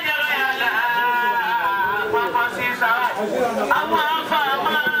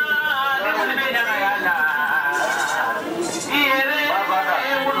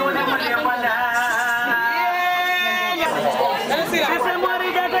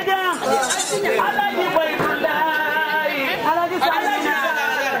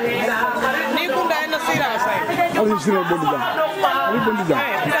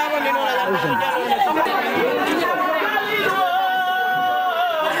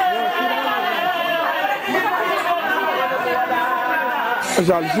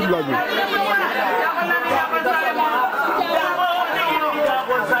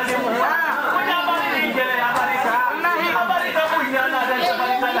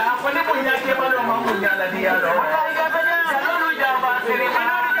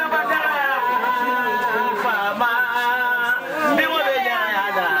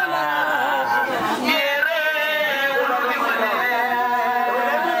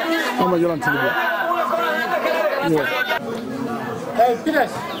 Hey, Pilas.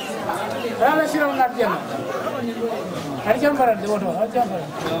 Rana sirang natian. Hari jam barat di bodoh. Hari jam barat.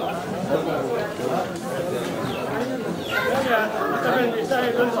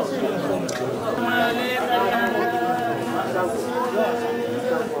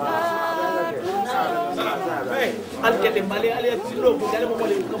 Hey, al-jadi mali aliat silo, jadi mau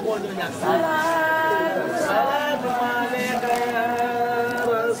balik ke mall dengan salam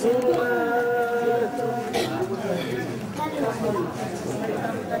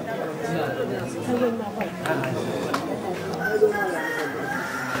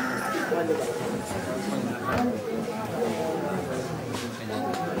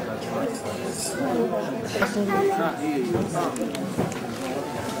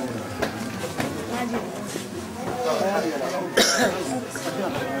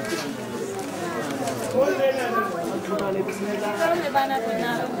alaikum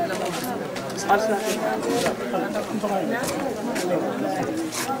ya Rasulullah.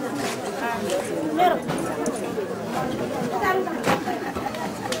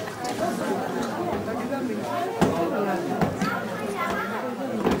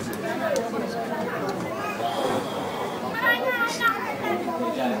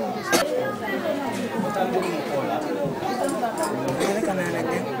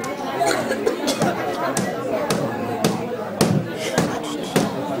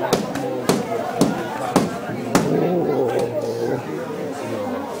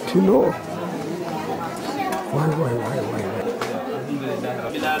 Tilo. Why. لله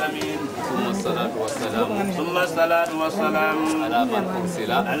رب العالمين ثم الصلاة والسلام على من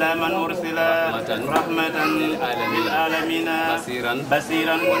أرسل رحمة للعالمين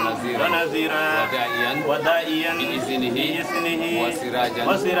بصيرا ونذيرا وداعيا بإذنه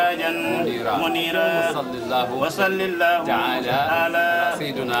وسراجا منيرا وصلى الله تعالى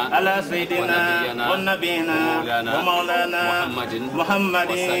على سيدنا ونبينا ومولانا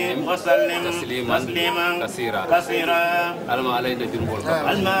محمد وسلم تسليما كثيرا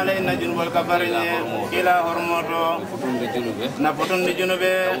الما علينا جنب الكفر إلى هرموتو نفتن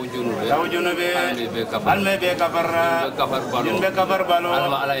جنوبه أو جنوبه المي بكفر جنب كفر بالو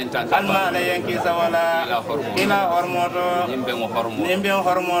الما علينا كيسا ولا إلى هرموتو نيمبيو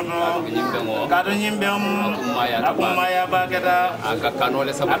هرموتو كادو نيمبيو أكو مايا باكتا أكا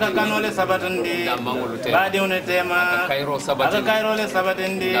كانولي سبتندي باديون تيما أكا كايرولي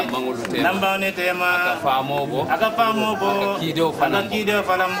سبتندي نمباوني تيما أكا فاموبو أكا كيدو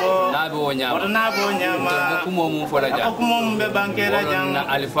فلامبو نابو نياما أكو ببانكي رجان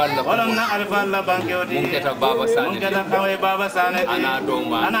ولنا ألفال بانكي ودي ممكتا كوي بابا ساني أنا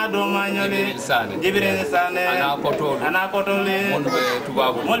دوما نيولي جبرين ساني أنا كوتولي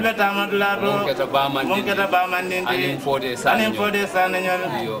مولبي تامد لاتو ممكتا بامان دينتي أنيم فودي ساني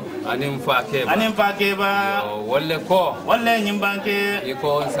نيولي أنيم فاكيبا وله نيمبانكي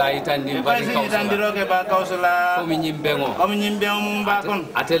يكو سايتاندي روكي با كوسلا كومي نيمبيو مباكون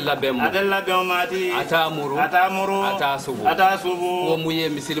أتلا بيوم ماتي أتامورو أتاسوبو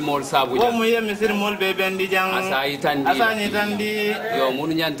ومويه مسير مول بيبندي جان أساني تاندي يو مون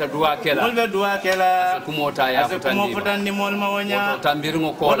نيانتا دوا كلا مول بدوا كلا كوموتا يا فتاندي مول ماونيا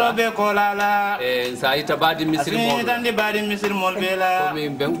تامبيرغو كولا بيكولا لا سايتا بادي مسير مول تاندي بادي مسير مول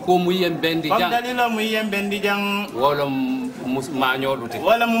بيلا كومويه بندي جان داليلا مويه بندي جان ولا mañoluti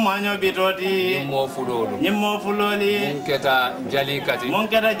wala mu maño bitoti nyimmo fuloli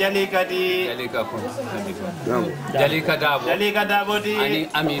jalika dabo di ani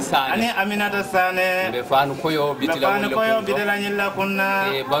aminata sane be fanu koyo bitila nyilla kunna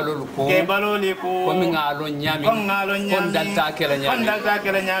ke baloli ku ko mi ngalo nyami kon dalta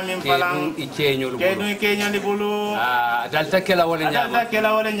kala nyami fala ke kenyol bulu dalta kala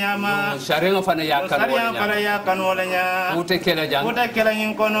wala nyama sharenga fana yakan wala nya kela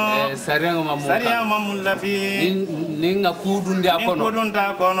nyin kono sarengo mamul lafi ninga kudunde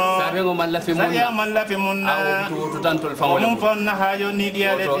akono sarengo mallafi munna to tantol fawole mun fonna hayo ni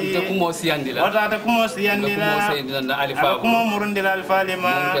diale di te kumo siyandila na alifa kumo murundila alfa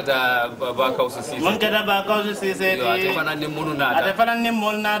lima kata ba kawsu sise di ate fanani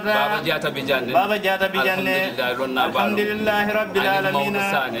mulna baba jata bijande alhamdulillah rabbil alamin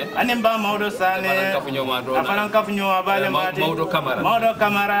anim ba mawdo sane afalan kafunyo abale Maudo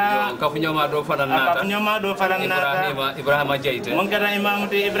Kamara kafunyoma do falannata Ibrahima Jaite mon kada imamu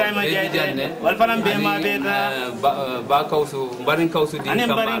te Ibrahima Jaite wal falam be ma beta ba kawsu barin kawsu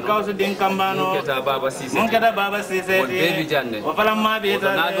din kambano mon kada baba Sise be janne o falam ma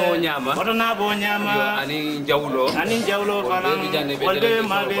beta oto na bo nyama ani jawlo falam wal be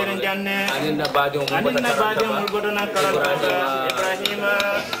ma be janne ani na bade mo godona kala Ibrahima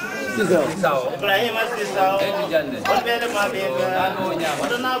Sawo Ibrahima Sawo Olbele mabega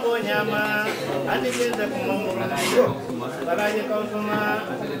Odona bo nyama andi keza kumamuru Bagaje kausuma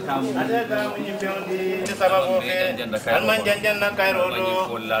Adega munyimbiondi Sababu ke Alman janjanna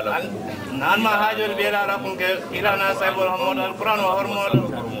kairodo Alma hajul bela lakunke Ilana saibul hamud Al-Quran wa hormud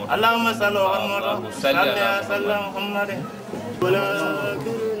Allahumma sallu wa hormud Salli ya sallam Muhammad Wala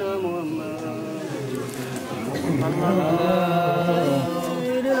kirina Muhammad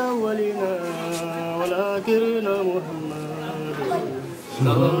الأولين والآخرين محمد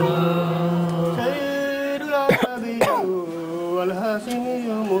سيد العربي والهاشمي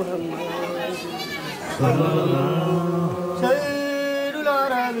محمد سيد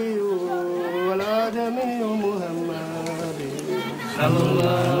العربي والآدمي محمد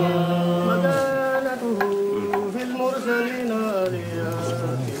مكانته في المرسلين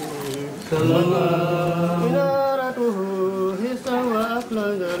إنارته وأفلق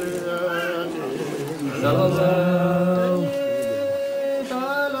الرياض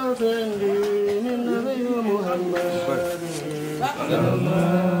تعالى فندي من نبي محمد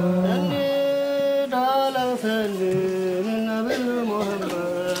تعالى فندي من نبي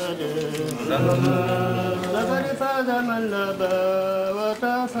محمد لقد فاز من لبى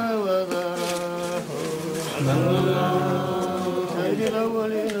وطاف وذراه سيد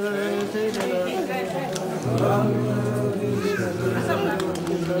الأولين سيد الآخرين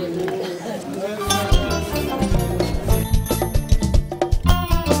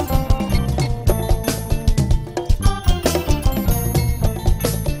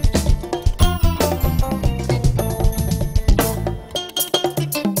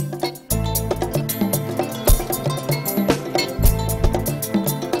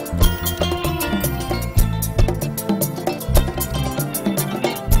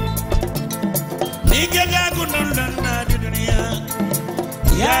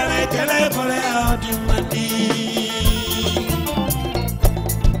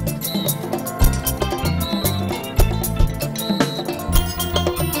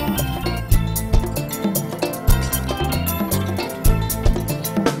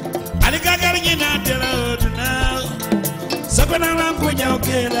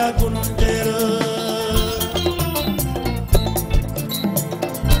la kunundero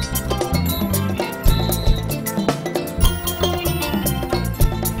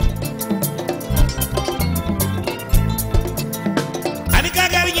anika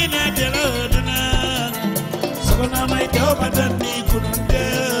gargi na telo duna sabana mai taw batani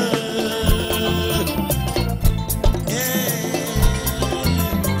kunundero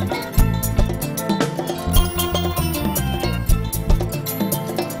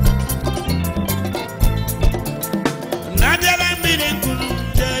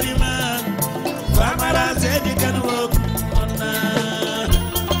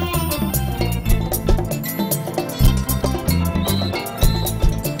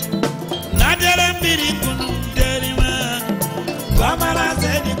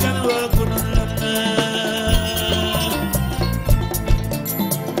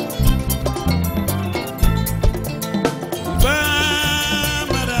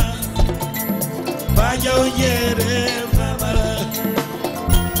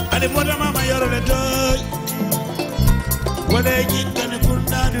Mota mama yoro le toy wale jikan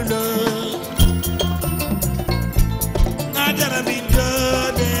kunadu lo nadara bindo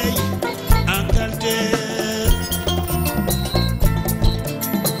de ankalte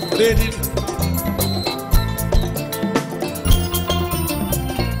ready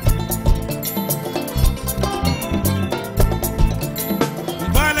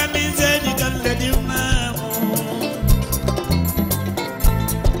bala ni zedi kan le dimma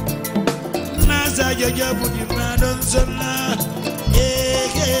Jaja budi madon sonna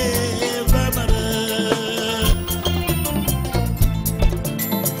vamara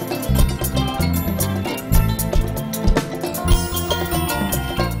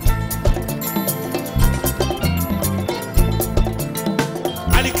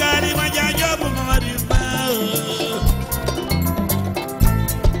alikari majajo bumarima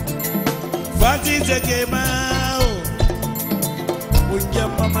fati zekemao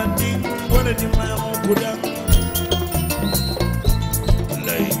unjama manding wala di mau kudang